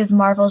do you give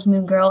Marvel's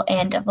Moon Girl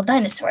and Devil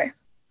Dinosaur?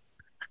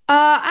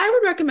 I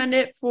would recommend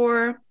it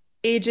for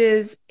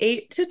ages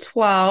 8 to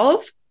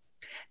 12,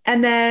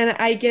 and then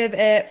I give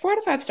it 4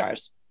 to 5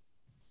 stars.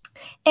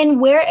 And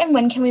where and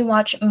when can we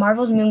watch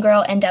Marvel's Moon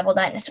Girl and Devil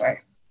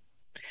Dinosaur?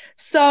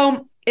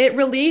 So it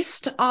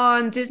released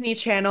on Disney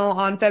Channel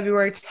on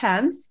February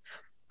 10th,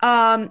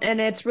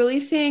 and it's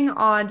releasing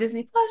on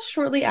Disney Plus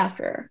shortly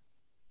after.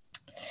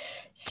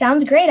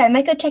 Sounds great. I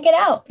might go check it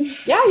out.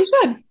 Yeah, you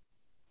should.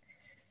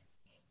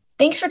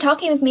 Thanks for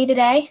talking with me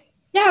today.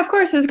 Yeah, of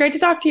course. It was great to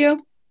talk to you.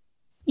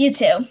 You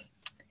too.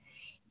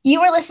 You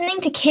were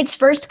listening to Kids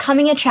First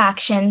Coming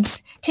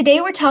Attractions.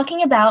 Today we're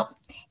talking about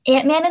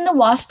Ant-Man and the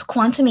Wasp: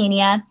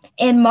 Quantumania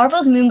and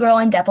Marvel's Moon Girl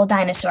and Devil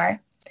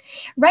Dinosaur.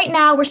 Right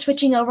now, we're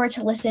switching over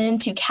to listen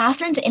to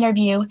Catherine's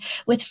interview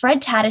with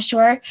Fred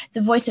Tatasciore,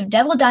 the voice of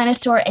Devil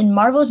Dinosaur in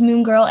Marvel's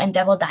Moon Girl and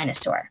Devil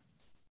Dinosaur.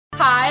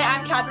 Hi,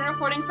 I'm Catherine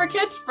reporting for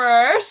Kids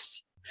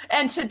First.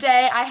 And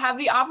today I have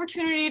the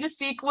opportunity to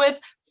speak with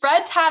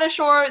Fred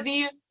Tatasciore,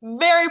 the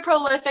very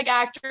prolific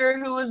actor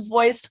who has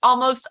voiced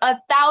almost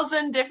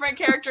 1,000 different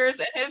characters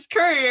in his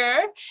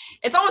career.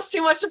 It's almost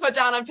too much to put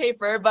down on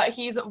paper, but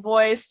he's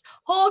voiced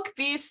Hulk,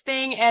 Beast,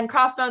 Thing, and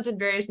Crossbones in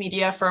various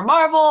media for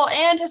Marvel,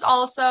 and has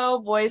also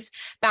voiced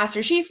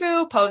Master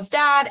Shifu, Poe's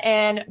dad,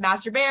 and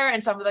Master Bear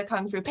in some of the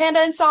Kung Fu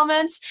Panda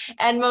installments.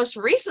 And most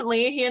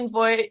recently, he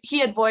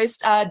had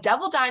voiced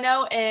Devil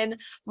Dino in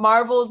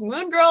Marvel's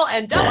Moon Girl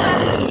and Devil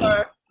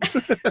Dinosaur.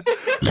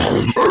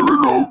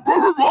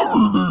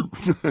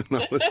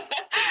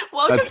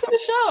 Welcome to the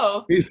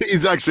show.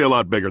 He's actually a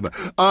lot bigger than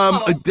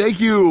Thank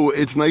you.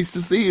 It's nice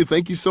to see you.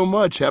 Thank you so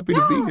much. Happy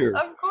to be here.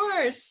 Of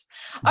course.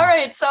 All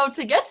right. So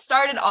to get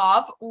started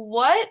off,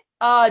 what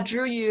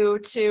drew you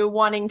to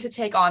wanting to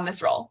take on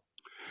this role?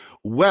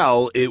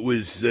 Well, it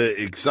was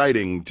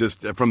exciting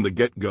just from the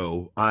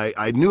get-go.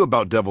 I knew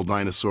about Devil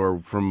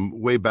Dinosaur from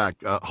way back.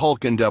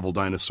 Hulk and Devil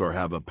Dinosaur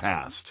have a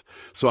past.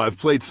 So I've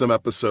played some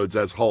episodes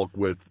as Hulk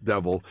with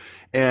Devil.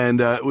 And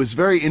it was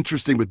very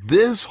interesting with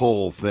this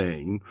whole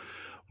thing.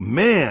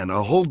 Man,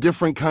 a whole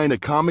different kind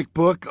of comic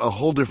book, a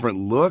whole different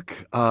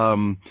look. I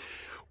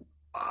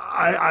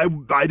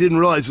didn't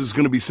realize this was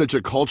going to be such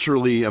a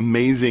culturally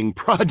amazing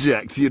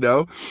project, you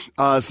know?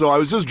 So I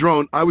was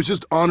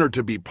just honored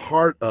to be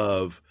part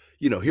of,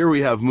 here we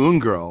have Moon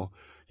Girl,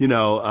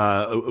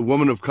 a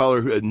woman of color,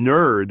 a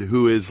nerd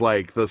who is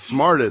like the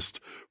smartest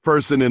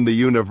person in the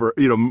universe,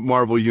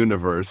 Marvel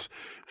universe.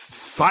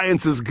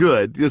 Science is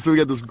good. So we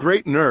got this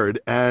great nerd,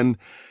 and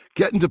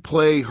getting to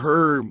play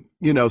her,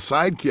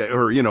 sidekick,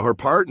 or, her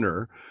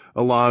partner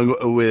along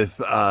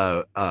with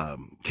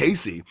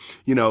Casey,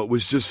 it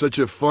was just such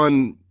a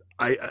fun,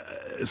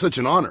 such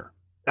an honor.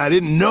 I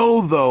didn't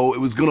know, though, it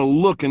was going to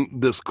look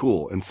this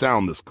cool and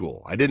sound this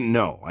cool. I didn't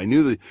know. I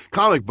knew the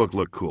comic book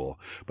looked cool,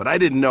 but I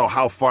didn't know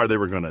how far they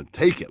were going to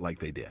take it like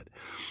they did.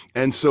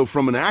 And so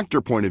from an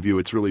actor point of view,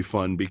 it's really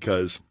fun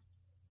because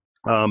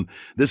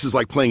this is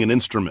like playing an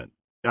instrument.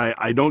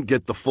 I don't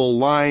get the full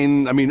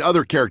line. I mean,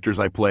 other characters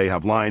I play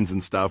have lines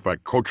and stuff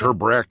like Coach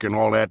Herbrick and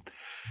all that.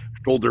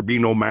 Told there be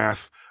no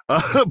math.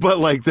 But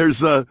like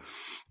there's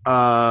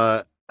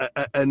an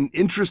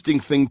interesting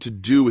thing to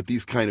do with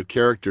these kind of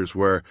characters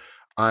where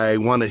I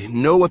want to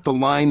know what the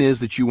line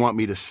is that you want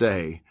me to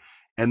say,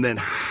 and then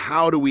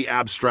how do we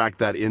abstract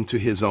that into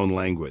his own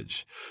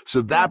language?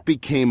 So that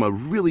became a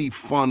really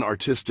fun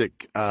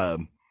artistic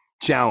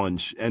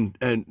challenge and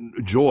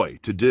joy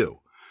to do.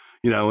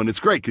 And it's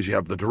great because you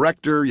have the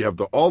director, you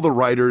have all the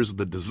writers,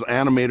 the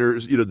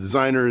animators,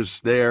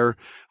 designers there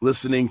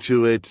listening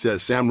to it.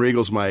 Sam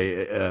Riegel's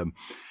my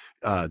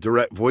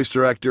voice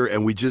director,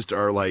 and we just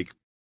are like,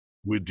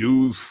 we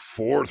do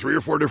 3 or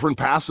 4 different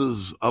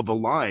passes of a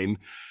line.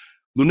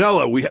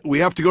 Lunella, we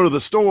have to go to the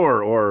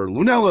store, or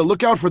Lunella,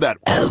 look out for that.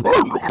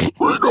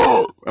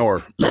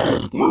 Or,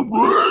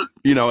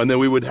 and then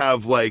we would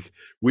have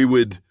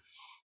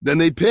then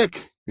they'd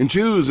pick and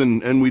choose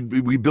and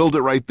we build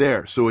it right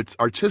there. So it's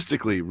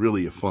artistically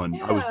really fun.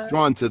 Yeah. I was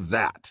drawn to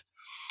that.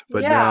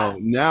 But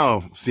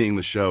now seeing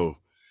the show,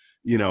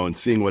 and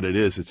seeing what it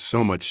is, it's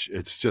so much,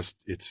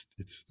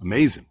 it's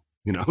amazing.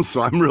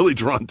 So I'm really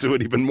drawn to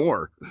it even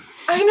more.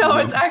 I know,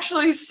 it's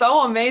actually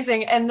so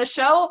amazing. And the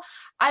show,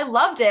 I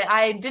loved it.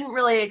 I didn't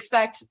really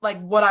expect I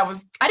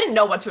didn't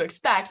know what to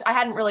expect. I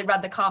hadn't really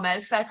read the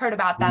comics. I've heard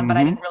about them, but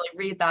I didn't really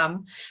read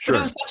them. Sure. But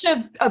it was such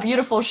a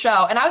beautiful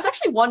show. And I was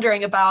actually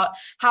wondering about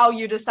how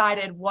you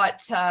decided what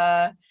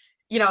to,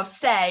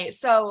 say.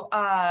 So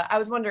I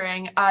was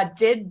wondering,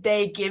 did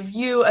they give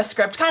you a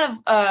script, kind of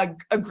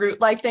a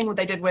Groot-like thing, what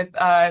they did with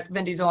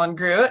Vin Diesel and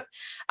Groot?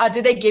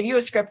 Did they give you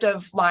a script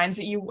of lines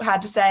that you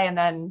had to say and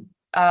then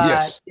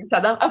yes. You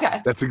said them?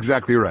 Okay. That's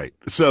exactly right.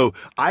 So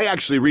I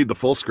actually read the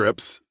full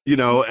scripts,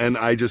 and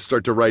I just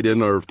start to write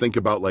in or think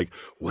about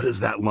what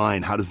is that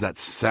line? How does that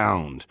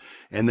sound?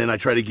 And then I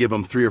try to give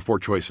them 3 or 4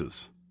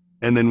 choices.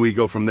 And then we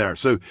go from there.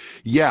 So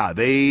yeah,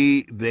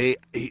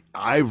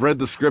 I've read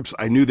the scripts.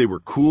 I knew they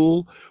were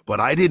cool, but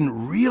I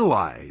didn't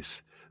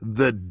realize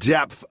the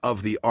depth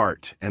of the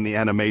art and the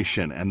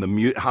animation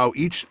and how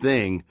each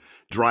thing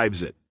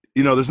drives it.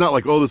 There's not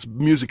this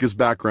music is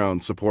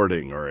background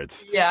supporting or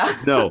it's,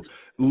 no,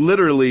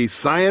 literally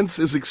science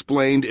is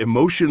explained.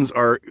 Emotions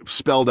are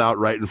spelled out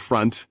right in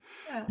front.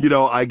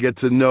 Yeah. I get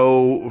to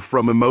know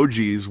from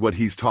emojis what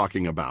he's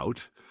talking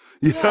about,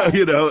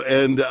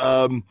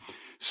 and,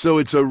 so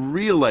it's a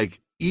real,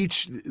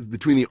 each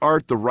between the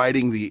art, the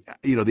writing, the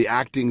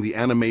acting, the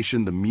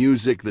animation, the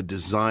music, the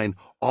design,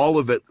 all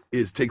of it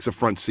takes a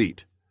front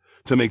seat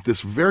to make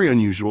this very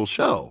unusual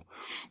show.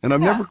 And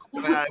I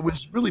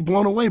was really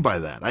blown away by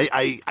that.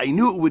 I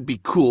knew it would be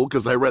cool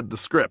because I read the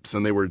scripts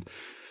and they were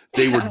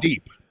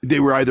deep. They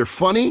were either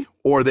funny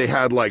or they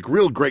had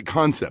real great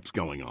concepts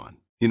going on,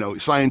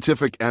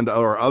 scientific and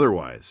or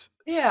otherwise.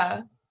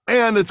 Yeah.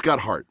 And it's got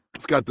heart.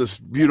 It's got this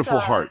beautiful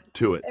heart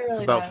to it. It's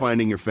about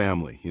finding your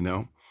family,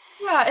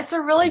 Yeah, it's a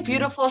really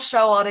beautiful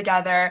show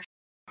altogether.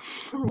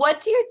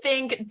 What do you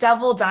think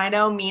Devil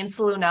Dino means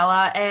to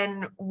Lunella,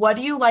 and what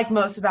do you like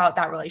most about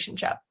that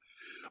relationship?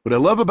 what I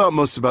love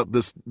most about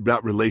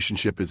that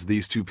relationship is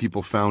these two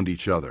people found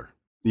each other.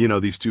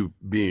 These two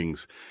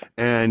beings.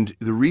 And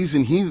the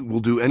reason he will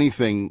do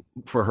anything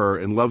for her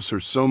and loves her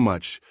so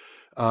much,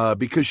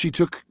 because she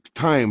took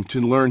time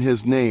to learn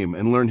his name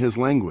and learn his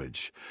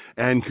language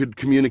and could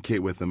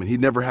communicate with him. And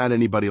he'd never had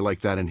anybody like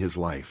that in his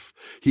life.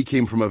 He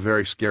came from a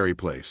very scary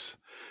place.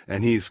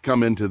 And he's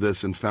come into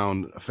this and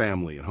found a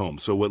family at home.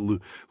 So what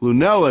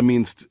Lunella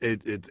means,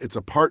 it's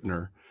a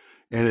partner.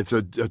 And it's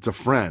a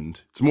friend.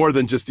 It's more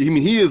than just,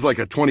 he is like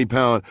a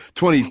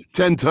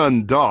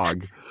 10-ton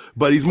dog,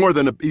 but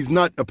he's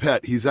not a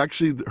pet. He's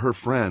actually her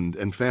friend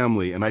and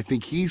family. And I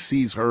think he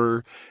sees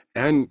her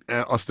and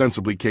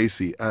ostensibly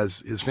Casey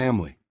as his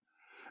family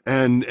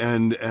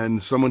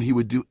and someone he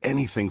would do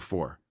anything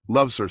for.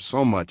 Loves her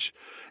so much.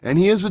 And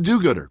he is a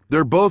do-gooder.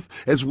 They're both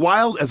as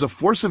wild, as a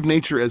force of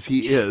nature as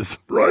he is,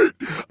 right?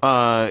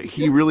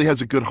 He really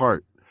has a good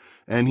heart.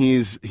 And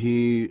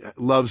he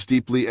loves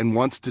deeply and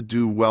wants to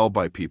do well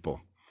by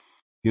people,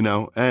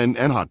 and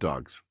hot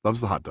dogs.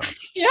 Loves the hot dogs.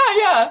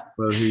 Yeah.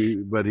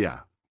 But yeah.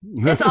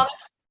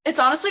 It's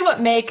honestly what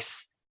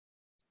makes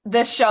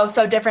this show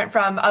so different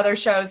from other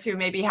shows who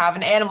maybe have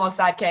an animal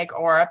sidekick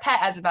or a pet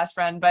as a best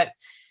friend. But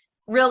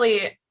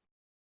really,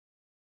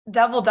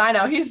 Devil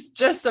Dino, he's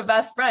just a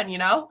best friend,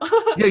 Yeah,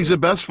 he's a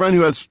best friend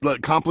who has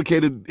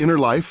complicated inner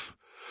life.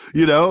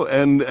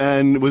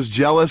 And was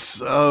jealous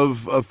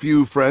of a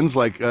few friends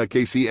like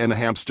Casey and a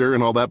hamster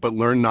and all that, but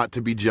learned not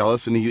to be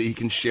jealous, and he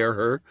can share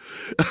her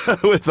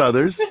with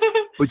others.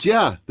 But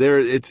yeah,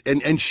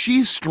 and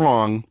she's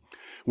strong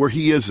where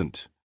he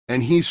isn't,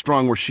 and he's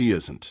strong where she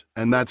isn't,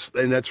 and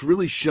that's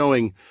really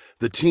showing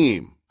the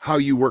team how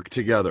you work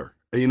together.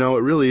 It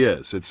really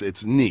is.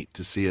 It's neat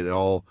to see it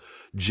all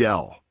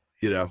gel.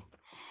 Yeah.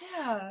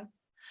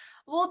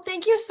 Well,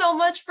 thank you so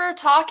much for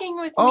talking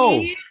with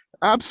me.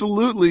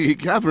 Absolutely.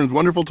 Catherine,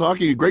 wonderful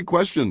talking. Great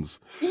questions.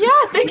 Yeah,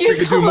 thank you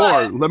so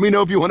much. More. Let me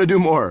know if you want to do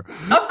more.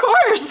 Of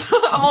course.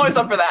 I'm always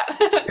up for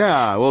that.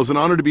 Yeah, well, it's an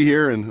honor to be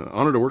here and an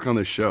honor to work on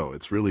this show.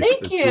 It's really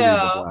Thank it's you. Really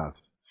a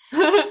blast.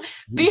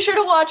 Be sure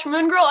to watch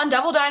Moon Girl and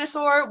Devil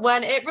Dinosaur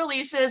when it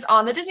releases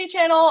on the Disney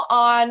Channel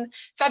on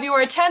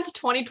February 10th,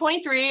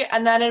 2023,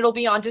 and then it'll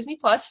be on Disney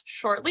Plus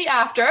shortly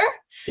after.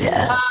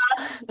 Yeah.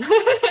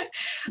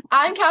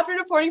 I'm Catherine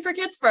reporting for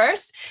Kids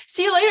First.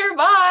 See you later.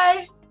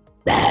 Bye.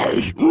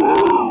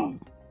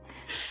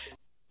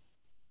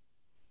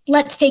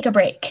 Let's take a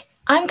break.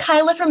 I'm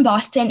Kyla from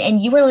Boston, and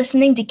you are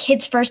listening to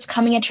Kids First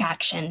Coming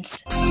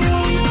Attractions.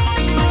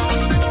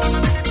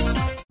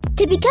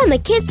 To become a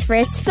Kids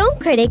First film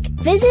critic,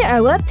 visit our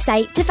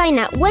website to find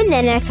out when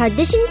the next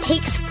audition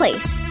takes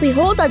place. We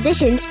hold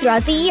auditions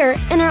throughout the year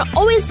and are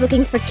always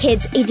looking for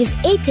kids ages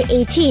 8 to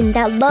 18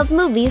 that love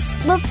movies,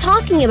 love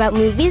talking about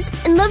movies,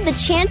 and love the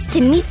chance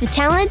to meet the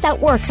talent that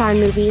works on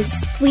movies.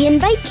 We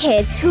invite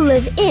kids who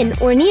live in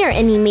or near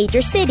any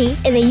major city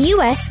in the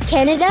US,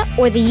 Canada,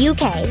 or the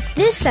UK.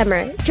 This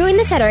summer, join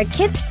us at our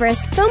Kids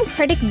First Film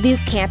Critic Boot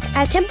Camp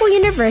at Temple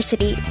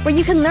University, where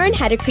you can learn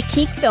how to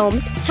critique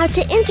films, how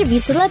to interview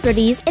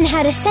celebrities, and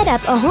how to set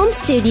up a home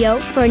studio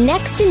for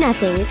next to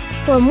nothing.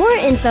 For more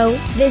info,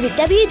 visit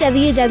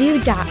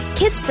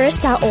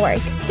www.kidsfirst.org.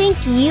 Think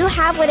you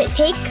have what it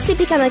takes to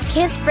become a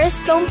Kids First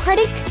film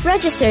critic?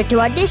 Register to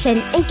audition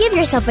and give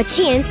yourself a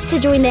chance to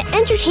join the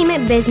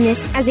entertainment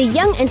business as a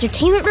young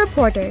entertainment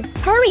reporter.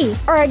 Hurry!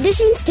 Our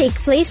auditions take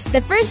place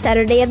the first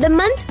Saturday of the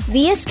month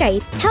via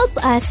Skype. Help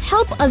us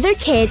help other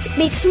kids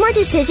make smart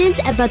decisions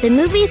about the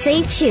movies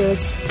they choose.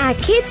 At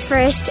Kids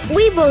First,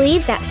 we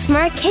believe that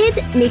smart kids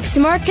make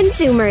smart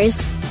consumers.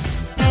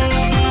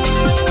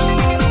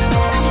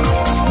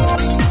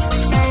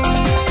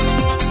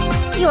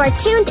 You are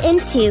tuned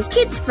into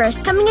Kids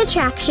First Coming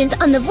Attractions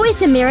on the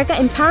Voice America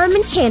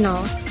Empowerment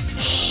Channel.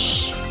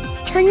 Shh!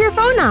 Turn your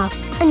phone off.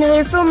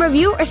 Another film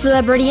review or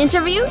celebrity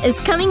interview is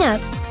coming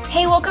up.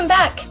 Hey, welcome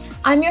back.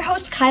 I'm your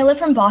host, Kyla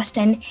from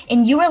Boston,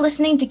 and you are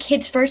listening to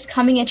Kids First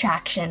Coming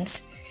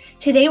Attractions.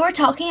 Today we're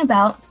talking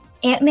about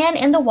Ant-Man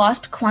and the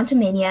Wasp: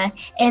 Quantumania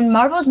and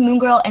Marvel's Moon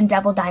Girl and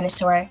Devil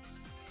Dinosaur.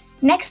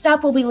 Next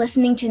up, we'll be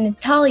listening to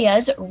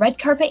Natalia's red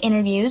carpet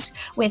interviews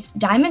with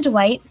Diamond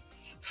White,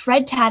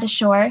 Fred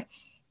Tatasciore,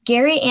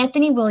 Gary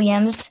Anthony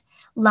Williams,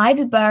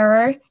 Leib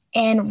Burrer,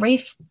 and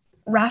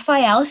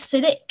Raphael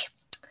Siddick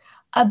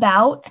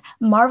about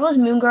Marvel's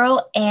Moon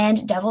Girl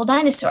and Devil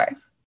Dinosaur.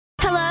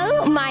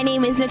 Hello, my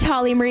name is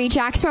Natalia Marie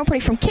Jackson, reporting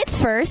from Kids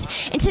First,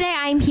 and today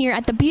I am here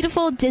at the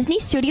beautiful Disney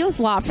Studios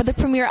lot for the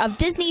premiere of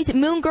Disney's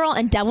Moon Girl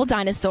and Devil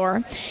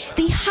Dinosaur.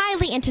 The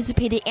highly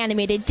anticipated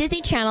animated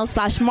Disney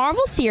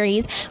Channel/Marvel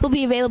series will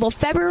be available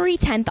February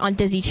 10th on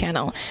Disney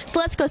Channel. So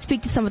let's go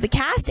speak to some of the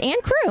cast and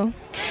crew.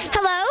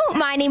 Hello,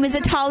 my name is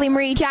Natalia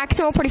Marie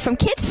Jackson, reporting from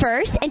Kids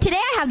First, and today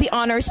I have the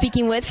honor of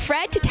speaking with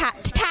Fred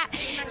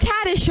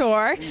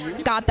Tatasciore,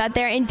 got that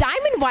there, and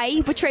Diamond White,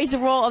 who portrays the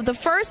role of the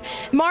first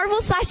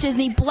Marvel/Disney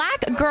Disney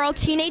black girl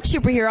teenage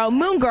superhero,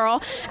 Moon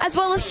Girl, as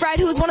well as Fred,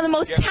 who is one of the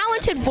most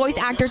talented voice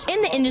actors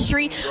in the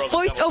industry,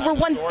 voiced over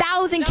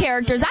 1,000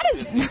 characters. That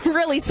is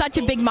really such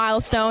a big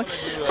milestone.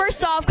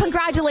 First off,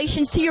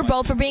 congratulations to you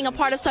both for being a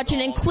part of such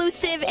an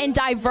inclusive and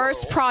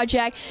diverse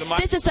project.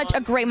 This is such a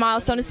great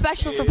milestone,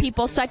 especially for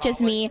people such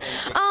as me.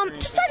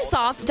 To start us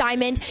off,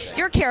 Diamond,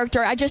 your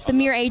character, at just the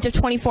mere age of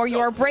 24, you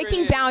are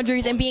breaking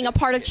boundaries and being a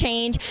part of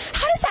change.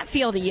 How does that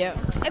feel to you?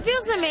 It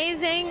feels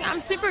amazing.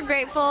 I'm super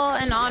grateful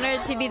and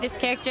honored to be this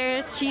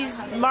character.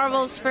 She's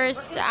Marvel's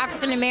first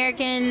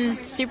African-American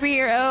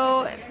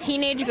superhero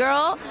teenage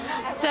girl,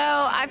 so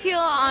I feel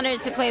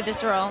honored to play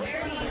this role.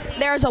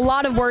 There's a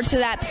lot of words to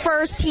that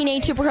first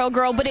teenage superhero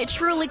girl, but it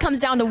truly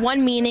comes down to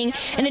one meaning,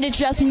 and it is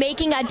just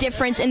making a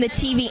difference in the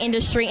TV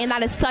industry, and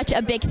that is such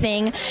a big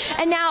thing.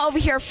 And now over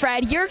here,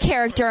 Fred, your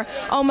character,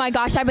 oh my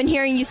gosh, I've been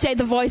hearing you say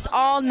the voice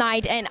all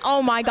night, and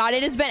oh my god,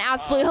 it has been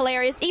absolutely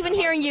hilarious. Even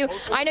hearing you,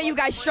 I know you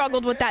guys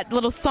struggled with that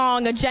little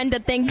song agenda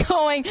thing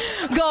going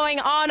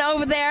on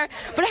over there,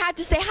 but I have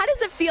to say, how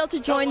does it feel to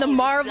join the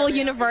Marvel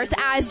Universe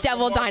as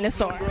Devil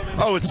Dinosaur?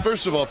 Oh, it's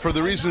first of all, for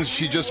the reasons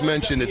she just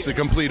mentioned, it's a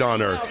complete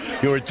honor.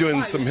 We're doing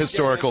some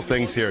historical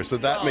things here, so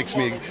that makes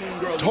me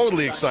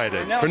totally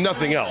excited for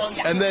nothing else.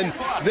 And then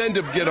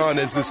to get on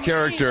as this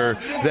character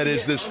that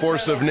is this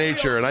force of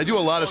nature, and I do a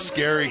lot of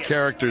scary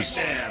characters,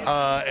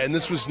 and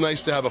this was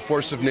nice to have a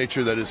force of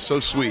nature that is so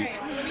sweet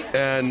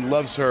and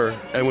loves her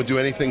and would do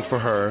anything for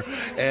her,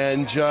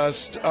 and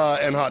just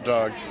and hot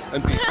dogs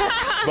and pizza.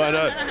 But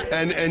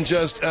and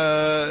just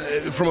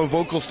from a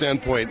vocal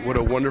standpoint, what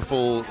a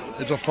wonderful,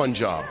 it's a fun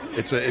job.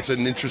 It's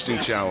an interesting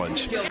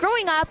challenge.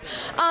 Growing up,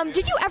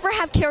 did you ever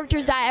have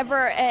characters that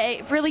ever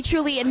really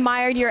truly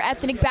admired your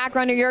ethnic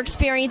background or your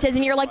experiences,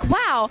 and you're like,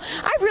 wow,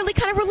 I really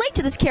kind of relate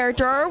to this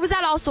character? Or was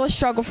that also a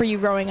struggle for you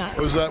growing up?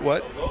 Was that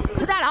what?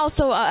 Was that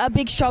also a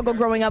big struggle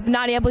growing up,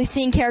 not able to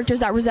seeing characters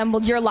that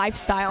resembled your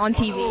lifestyle on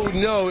TV?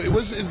 No, it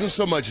wasn't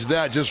so much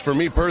that. Just for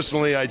me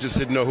personally, I just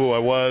didn't know who I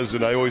was,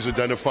 and I always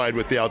identified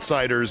with the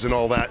outsiders and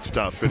all that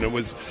stuff. And it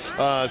was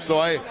so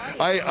I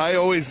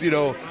always,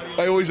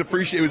 I always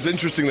appreciate. It was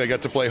interesting that I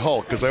got to play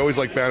Hulk, because I always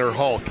like Banner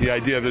Hulk. The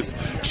idea of this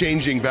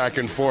changing back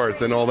and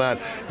forth and all that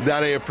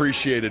I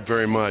appreciated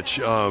very much.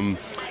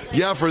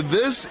 Yeah, for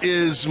this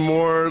is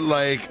more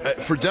like,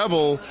 for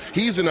Devil,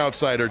 he's an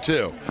outsider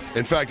too.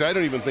 In fact, I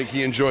don't even think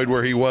he enjoyed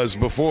where he was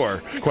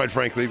before, quite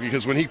frankly,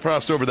 because when he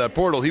crossed over that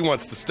portal, he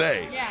wants to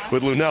stay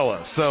with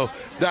Lunella. So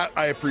that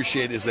I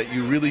appreciate, is that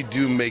you really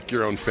do make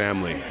your own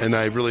family. And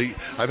I've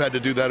had to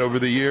do that over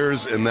the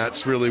years, and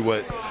that's really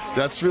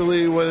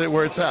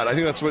where it's at. I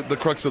think that's what the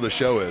crux of the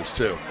show is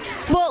too.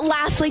 Well,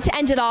 lastly, to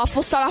end it off,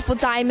 we'll start off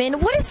with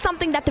Diamond. What is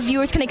something that the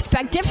viewers can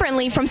expect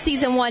differently from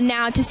season 1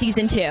 now to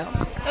season 2?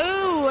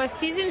 Ooh,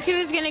 season 2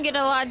 is going to get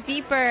a lot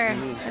deeper.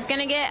 It's going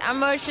to get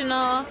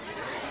emotional.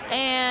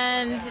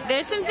 And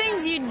there's some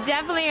things you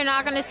definitely are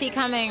not going to see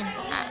coming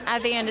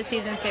at the end of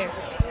season 2.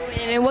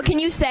 And what can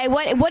you say?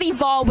 What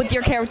evolved with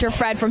your character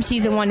Fred from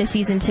season 1 to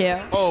season 2?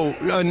 Oh,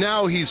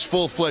 now he's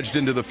full-fledged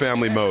into the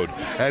family mode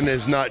and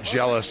is not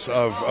jealous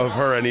of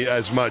her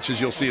as much as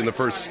you'll see in the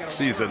first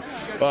season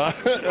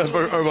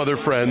of other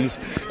friends.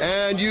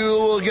 And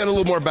you'll get a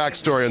little more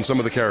backstory on some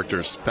of the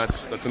characters.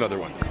 That's another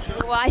one.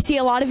 Well, I see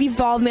a lot of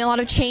evolvement, a lot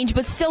of change,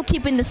 but still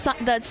keeping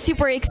the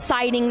super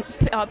exciting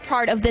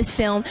part of this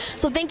film.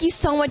 So thank you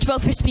so much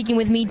both for speaking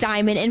with me,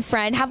 Diamond and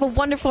Fred. Have a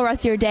wonderful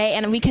rest of your day,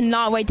 and we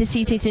cannot wait to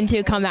see season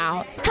 2 come out.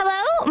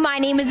 Hello, my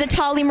name is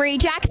Natalie Marie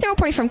Jackson,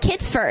 reporting from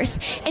Kids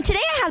First, and today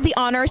I have the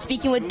honor of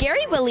speaking with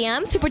Gary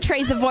Williams, who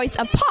portrays the voice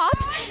of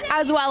Pops,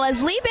 as well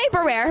as Libe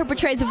Barrere, who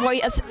portrays the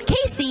voice of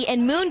Casey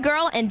in Moon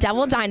Girl and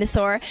Devil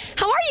Dinosaur.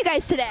 How are you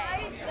guys today?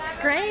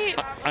 Great.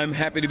 I'm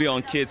happy to be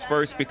on Kids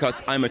First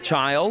because I'm a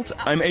child.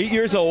 I'm 8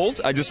 years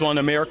old. I just want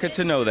America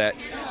to know that.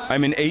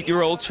 I'm an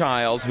 8-year-old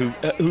child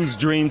whose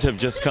dreams have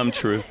just come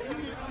true.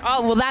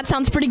 Oh, well, that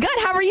sounds pretty good.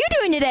 How are you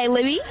doing today,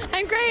 Libby?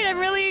 I'm great. I'm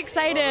really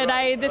excited.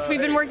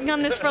 We've been working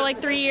on this for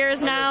like 3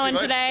 years now, and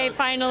today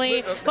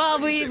finally, well,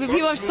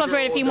 people have still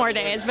wait a few more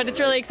days, but it's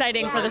really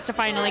exciting for this to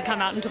finally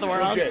come out into the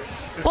world.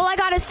 Well, I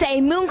gotta say,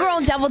 Moon Girl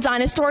and Devil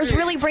Dinosaur is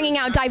really bringing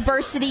out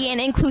diversity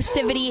and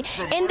inclusivity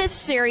in this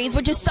series,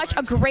 which is such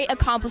a great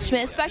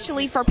accomplishment,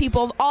 especially for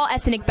people of all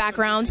ethnic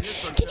backgrounds.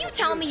 Can you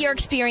tell me your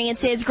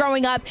experiences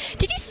growing up?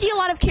 Did you see a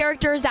lot of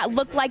characters that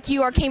looked like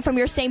you or came from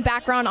your same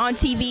background on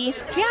TV?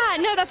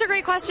 Yeah, no, that's a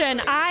great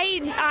question.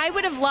 I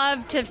would have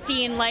loved to have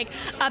seen like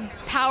a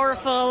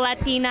powerful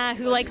Latina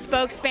who like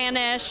spoke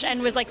Spanish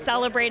and was like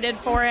celebrated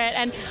for it,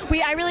 and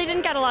I really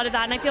didn't get a lot of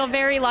that, and I feel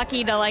very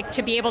lucky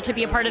to be able to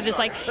be a part of this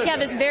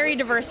this very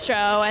diverse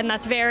show, and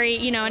that's very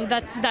and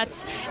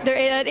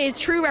it is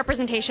true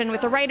representation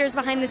with the writers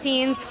behind the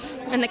scenes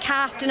and the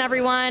cast and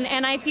everyone,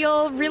 and I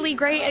feel really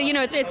great.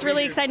 It's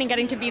really exciting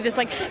getting to be this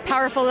like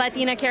powerful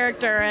Latina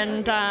character,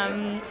 and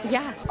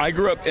yeah. I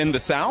grew up in the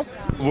South,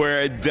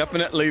 where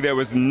definitely there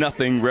was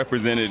nothing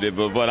representative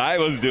of what I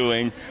was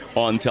doing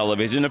on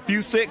television. A few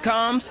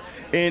sitcoms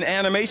in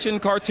animation,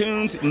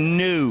 cartoons,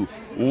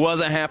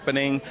 wasn't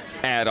happening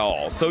at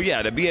all. So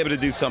yeah, to be able to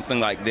do something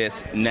like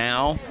this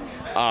now,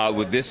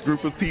 with this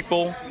group of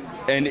people.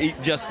 And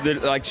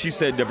like she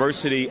said,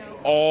 diversity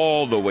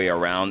all the way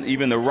around.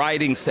 Even the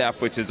writing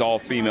staff, which is all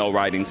female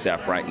writing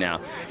staff right now.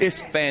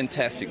 It's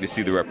fantastic to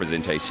see the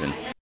representation.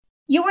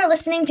 You are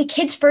listening to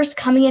Kids First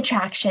Coming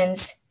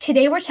Attractions.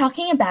 Today we're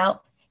talking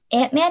about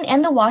Ant-Man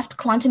and the Wasp: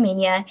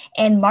 Quantumania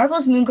and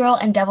Marvel's Moon Girl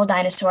and Devil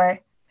Dinosaur.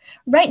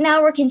 Right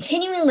now we're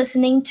continuing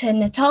listening to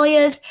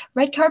Natalia's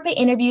red carpet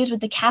interviews with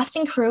the cast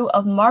and crew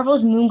of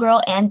Marvel's Moon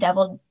Girl and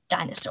Devil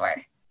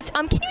Dinosaur.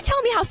 Can you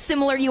tell me how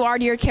similar you are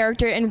to your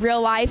character in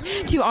real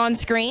life to on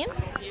screen?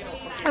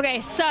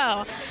 Okay,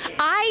 so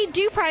I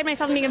do pride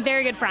myself on being a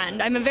very good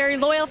friend. I'm a very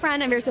loyal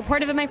friend. I'm very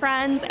supportive of my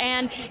friends,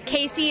 and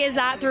Casey is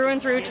that through and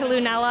through to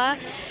Lunella.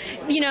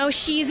 You know,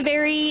 she's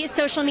very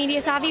social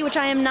media savvy, which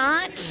I am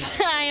not.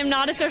 I am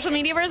not a social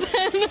media person,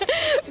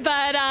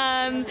 but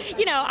I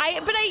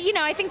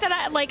think that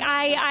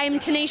I'm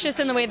tenacious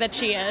in the way that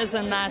she is,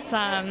 and that's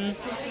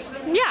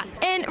yeah.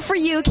 And for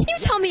you, can you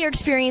tell me your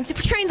experience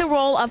portraying the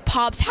role of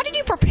Pops? How did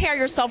you prepare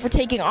yourself for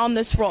taking on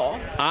this role?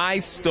 I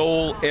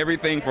stole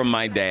everything from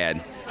my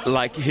dad.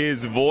 Like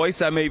his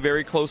voice, I made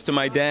very close to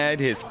my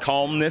dad. His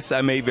calmness, I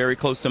made very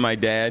close to my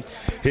dad.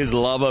 His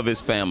love of his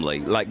family,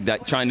 like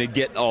that, trying to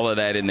get all of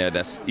that in there.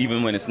 That's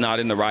even when it's not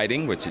in the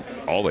writing, which it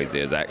always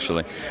is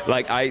actually.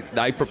 Like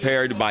I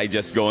prepared by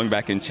just going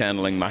back and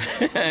channeling my,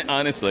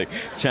 honestly,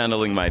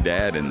 channeling my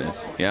dad in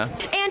this. Yeah.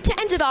 And to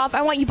end it off,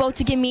 I want you both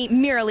to give me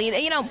merely,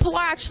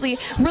 Pilar actually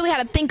really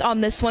had to think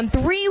on this one.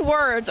 3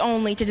 words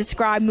only to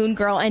describe Moon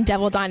Girl and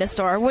Devil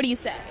Dinosaur. What do you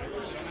say?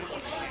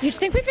 You'd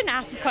think we've been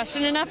asked this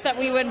question enough that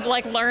we would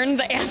learn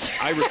the answer.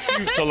 I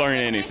refuse to learn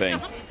anything.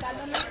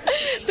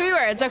 3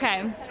 words,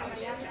 okay.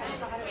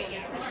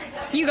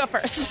 You go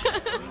first.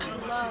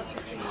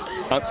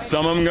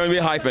 Some of them are going to be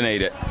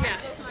hyphenated. Yeah.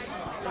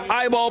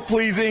 Eyeball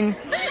pleasing,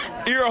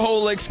 ear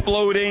hole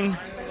exploding,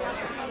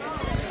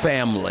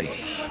 family.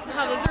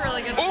 Oh, those are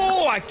really good ones.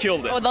 Oh, I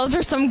killed it. Oh, those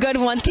are some good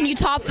ones. Can you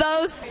top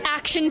those?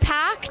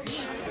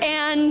 Action-packed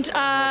and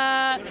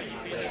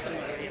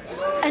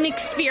an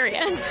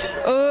experience.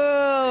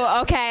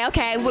 Oh,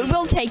 okay.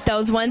 We'll take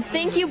those ones.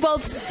 Thank you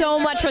both so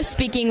much for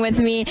speaking with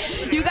me.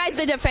 You guys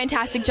did a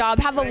fantastic job.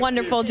 Have a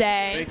wonderful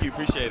day. Thank you.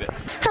 Appreciate it.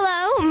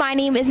 Hello, my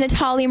name is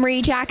Natalia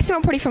Marie Jackson,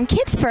 reporting from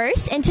Kids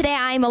First, and today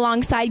I am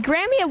alongside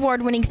Grammy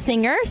Award-winning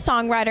singer,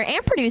 songwriter,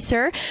 and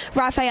producer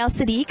Raphael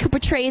Saadiq, who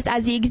portrays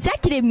as the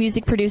executive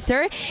music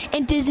producer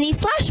in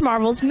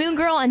Disney/Marvel's Moon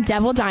Girl and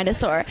Devil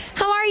Dinosaur.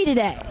 How are you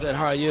today? Good.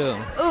 How are you?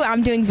 Oh,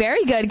 I'm doing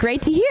very good.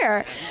 Great to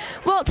hear.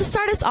 Well, to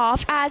start us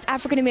off, as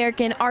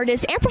African-American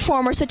artists and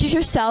performers such as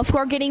yourself who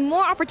are getting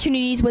more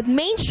opportunities with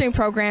mainstream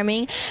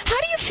programming, how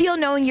do you feel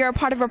knowing you're a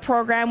part of a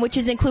program which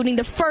is including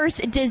the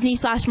first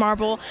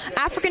Disney/Marvel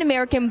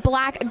African-American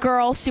black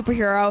girl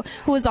superhero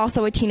who is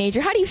also a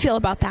teenager? How do you feel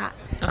about that?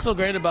 I feel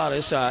great about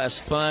it. It's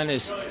fun.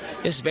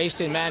 It's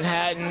based in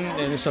Manhattan,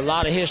 and it's a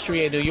lot of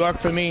history in New York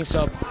for me.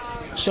 So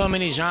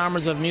many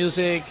genres of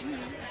music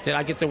that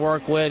I get to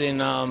work with,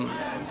 and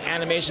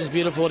animation is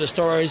beautiful. The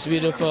story is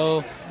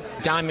beautiful.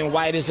 Diamond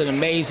White is an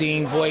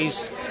amazing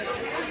voice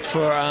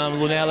for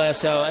Lunella,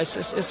 so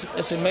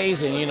it's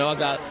amazing. I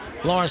got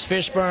Lawrence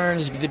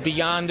Fishburne's The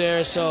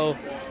Beyonder, so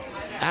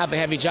I have a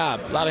heavy job,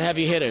 a lot of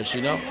heavy hitters,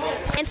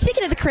 And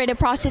speaking of the creative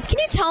process, can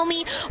you tell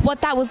me what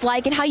that was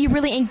like and how you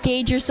really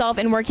engage yourself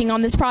in working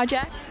on this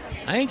project?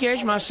 I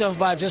engage myself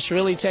by just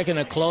really taking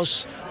a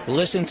close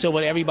listen to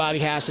what everybody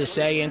has to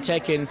say and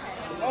taking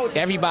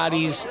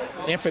everybody's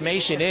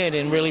information in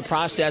and really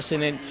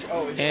processing it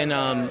and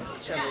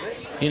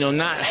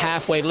not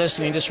halfway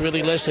listening, just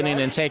really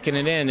listening and taking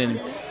it in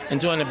and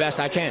doing the best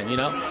I can,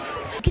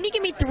 Can you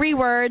give me 3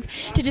 words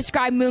to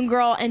describe Moon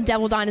Girl and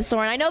Devil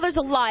Dinosaur? And I know there's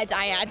a lot.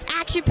 It's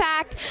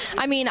action-packed.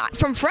 I mean,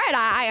 from Fred,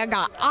 I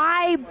got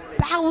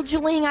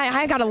eye-gouging.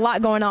 I got a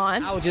lot going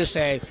on. I would just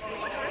say,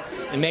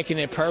 making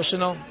it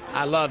personal,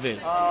 I love it.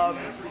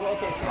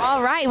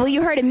 All right. Well,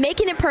 you heard it.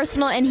 Making it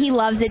personal, and he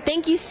loves it.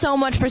 Thank you so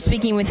much for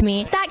speaking with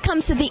me. That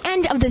comes to the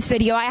end of this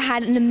video. I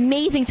had an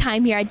amazing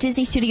time here at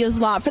Disney Studios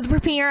Lot for the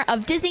premiere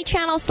of Disney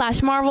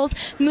Channel/Marvel's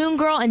Moon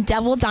Girl and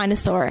Devil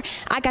Dinosaur.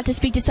 I got to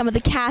speak to some of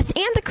the cast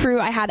and the crew.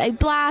 I had a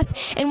blast.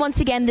 And once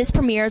again, this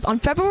premieres on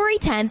February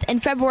 10th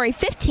and February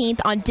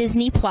 15th on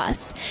Disney+.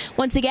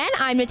 Once again,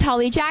 I'm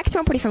Natalia Jackson,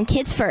 reporting from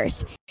Kids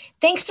First.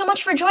 Thanks so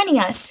much for joining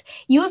us.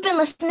 You have been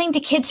listening to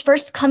Kids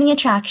First Coming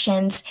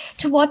Attractions.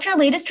 To watch our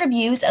latest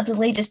reviews of the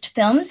latest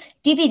films,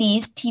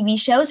 DVDs, TV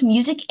shows,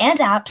 music, and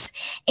apps,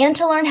 and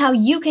to learn how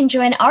you can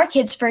join our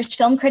Kids First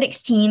Film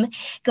Critics team,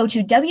 go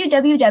to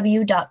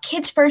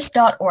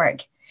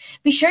www.kidsfirst.org.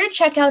 Be sure to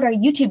check out our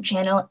YouTube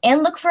channel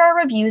and look for our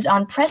reviews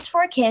on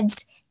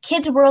Press4Kids,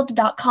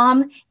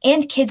 kidsworld.com,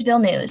 and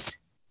Kidsville News.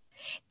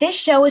 This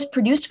show is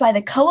produced by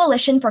the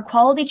Coalition for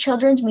Quality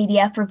Children's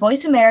Media for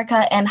Voice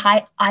America and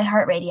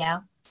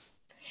iHeartRadio.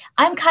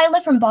 I'm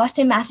Kyla from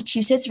Boston,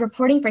 Massachusetts,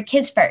 reporting for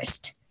Kids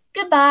First.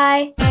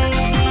 Goodbye.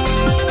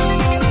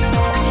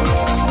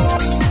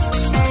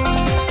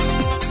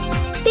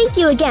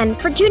 Thank you again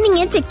for tuning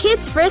in to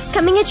Kids First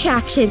Coming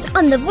Attractions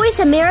on the Voice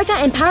America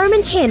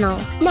Empowerment Channel.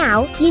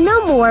 Now, you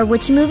know more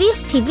which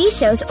movies, TV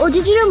shows, or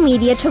digital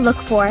media to look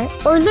for,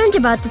 or learned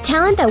about the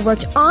talent that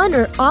worked on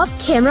or off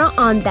camera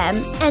on them,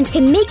 and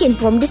can make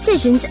informed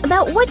decisions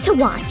about what to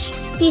watch.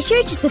 Be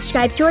sure to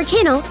subscribe to our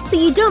channel so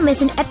you don't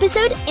miss an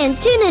episode, and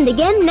tune in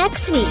again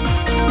next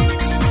week.